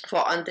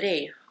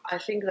Andrei. I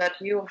think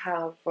that you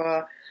have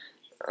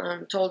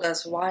told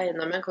us why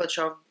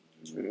nomenclature of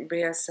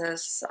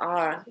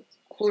BSSR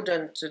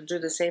couldn't do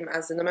the same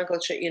as the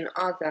nomenclature in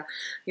other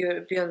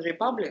European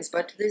republics,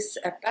 but this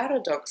a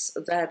paradox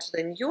that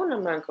the new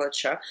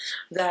nomenclature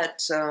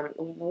that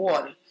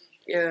won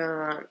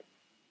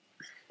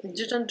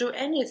didn't do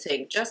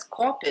anything, just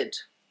copied.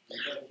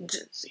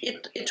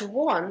 It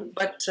won,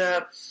 but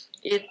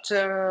it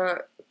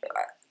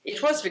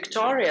was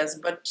victorious,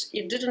 but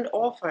it didn't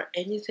offer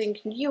anything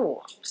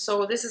new.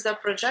 So this is a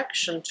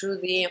projection to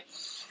the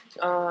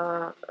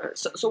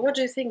so what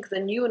do you think the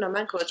new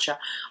nomenclature,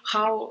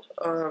 how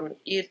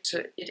it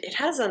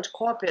hasn't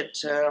copied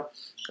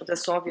the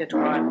Soviet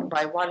one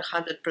by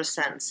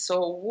 100%.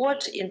 So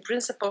what in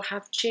principle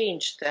have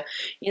changed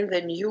in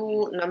the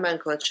new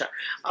nomenclature?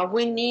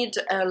 We need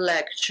a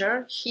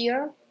lecture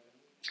here,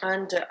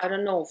 and I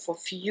don't know, for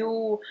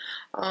few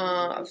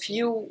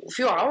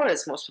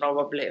hours most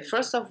probably.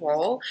 First of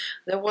all,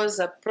 there was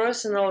a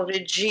personal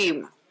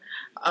regime.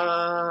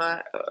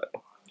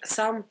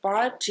 Some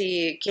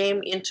party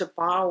came into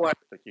power.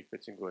 Таких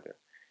категориях.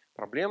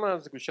 Проблема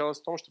заключалась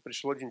в том, что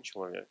пришел один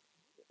человек.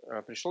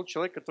 Пришел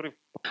человек, который...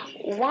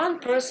 One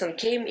person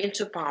came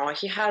into power.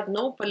 He had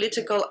no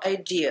political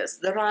ideas.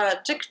 There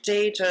are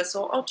dictators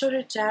or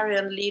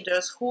authoritarian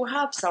leaders who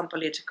have some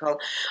political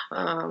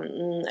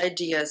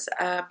ideas,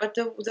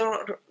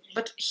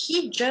 but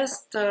he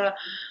just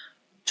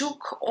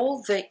took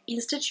all the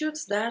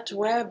institutes that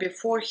were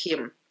before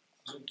him.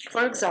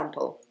 For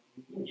example,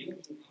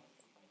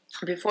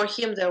 before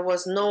him, there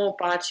was no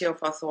party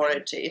of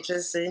authority. It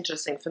is an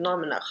interesting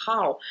phenomenon.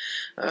 How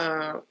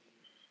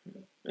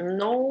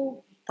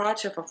no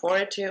party of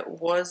authority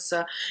was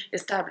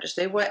established.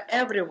 They were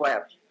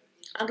everywhere.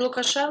 And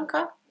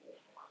Lukashenko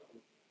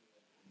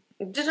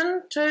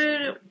didn't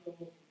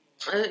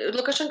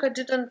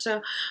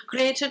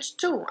create it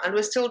too, and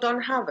we still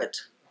don't have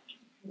it.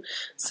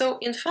 So,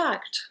 in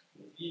fact,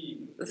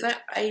 the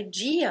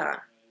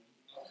idea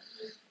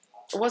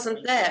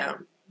wasn't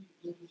there.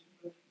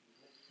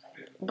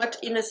 But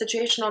in a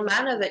situational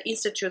manner, the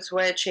institutes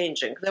were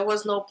changing. There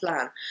was no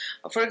plan.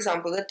 For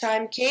example, the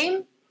time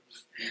came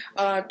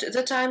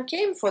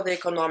for the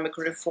economic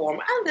reform,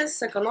 and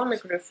this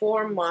economic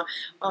reform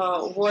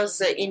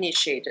was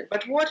initiated.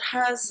 But what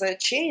has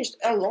changed?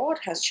 A lot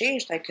has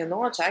changed. I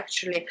cannot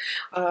actually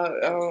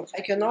answer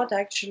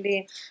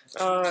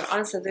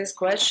this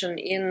question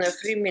in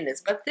 3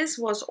 minutes. But this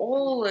was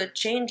all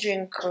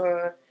changing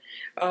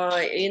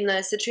in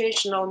a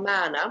situational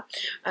manner,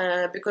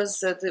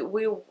 because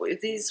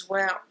these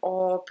were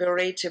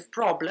operative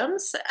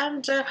problems,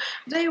 and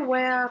they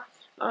were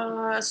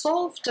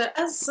solved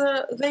as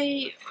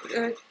they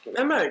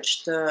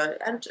emerged,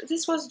 and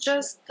this was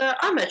just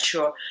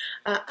amateur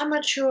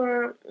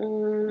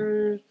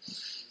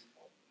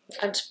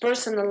and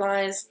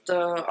personalized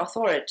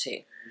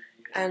authority.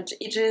 And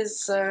it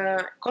is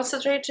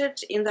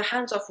concentrated in the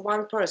hands of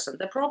one person.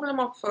 The problem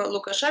of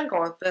Lukashenko,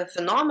 or the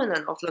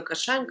phenomenon of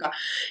Lukashenko,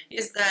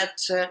 is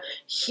that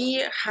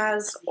he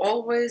has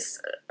always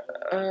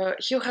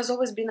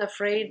been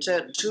afraid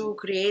to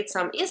create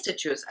some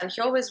institutes, and he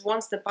always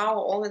wants the power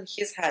all in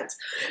his hands.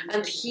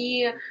 And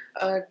he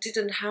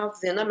didn't have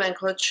the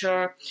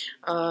nomenclature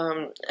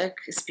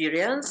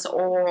experience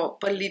or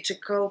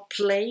political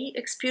play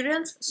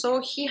experience, so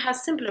he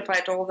has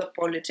simplified all the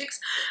politics,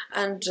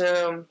 and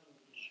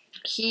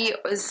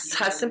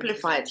has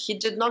simplified. He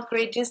did not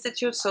create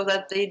institutes so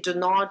that they do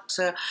not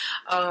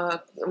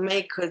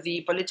make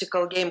the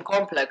political game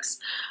complex.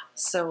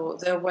 So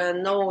there were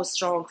no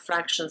strong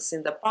fractions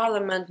in the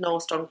parliament, no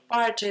strong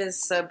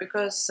parties,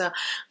 because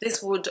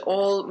this would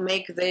all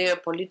make the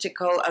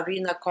political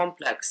arena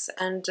complex.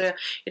 And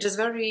it is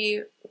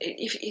very,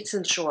 it's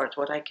in short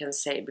what I can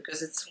say,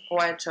 because it's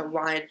quite a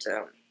wide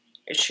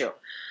issue.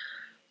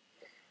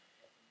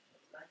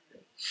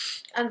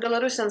 And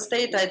Belarusian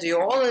state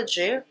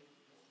ideology,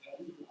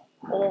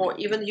 or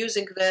even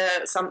using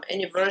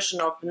any version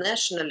of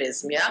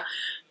nationalism,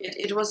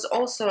 it was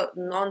also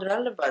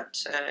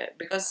non-relevant,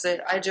 because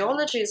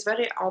ideology is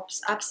very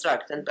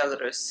abstract in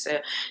Belarus.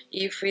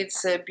 If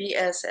it's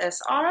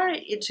BSSR,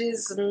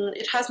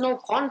 it has no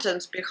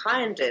content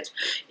behind it.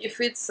 If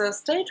it's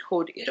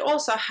statehood, it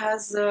also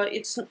has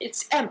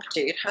it's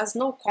empty. It has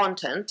no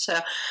content,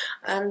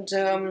 and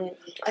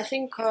I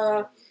think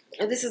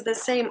this is the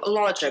same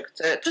logic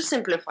to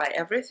simplify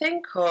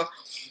everything.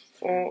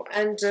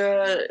 And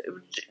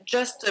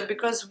just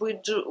because we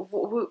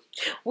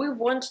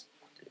want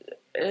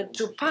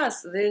to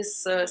pass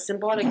this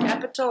symbolic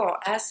capital or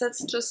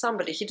assets to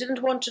somebody. He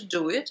didn't want to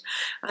do it,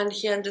 and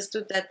he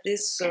understood that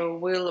this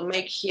will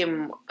make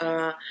him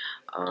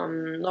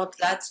not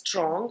that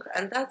strong,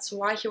 and that's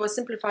why he was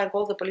simplifying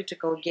all the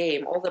political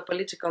game, all the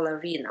political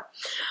arena.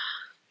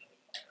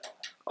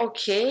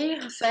 Okay,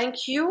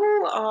 thank you.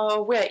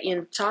 We're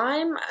in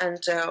time,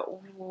 and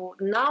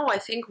now I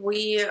think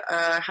we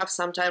have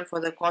some time for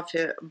the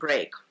coffee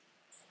break.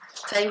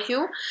 Thank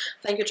you.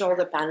 Thank you to all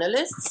the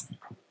panelists.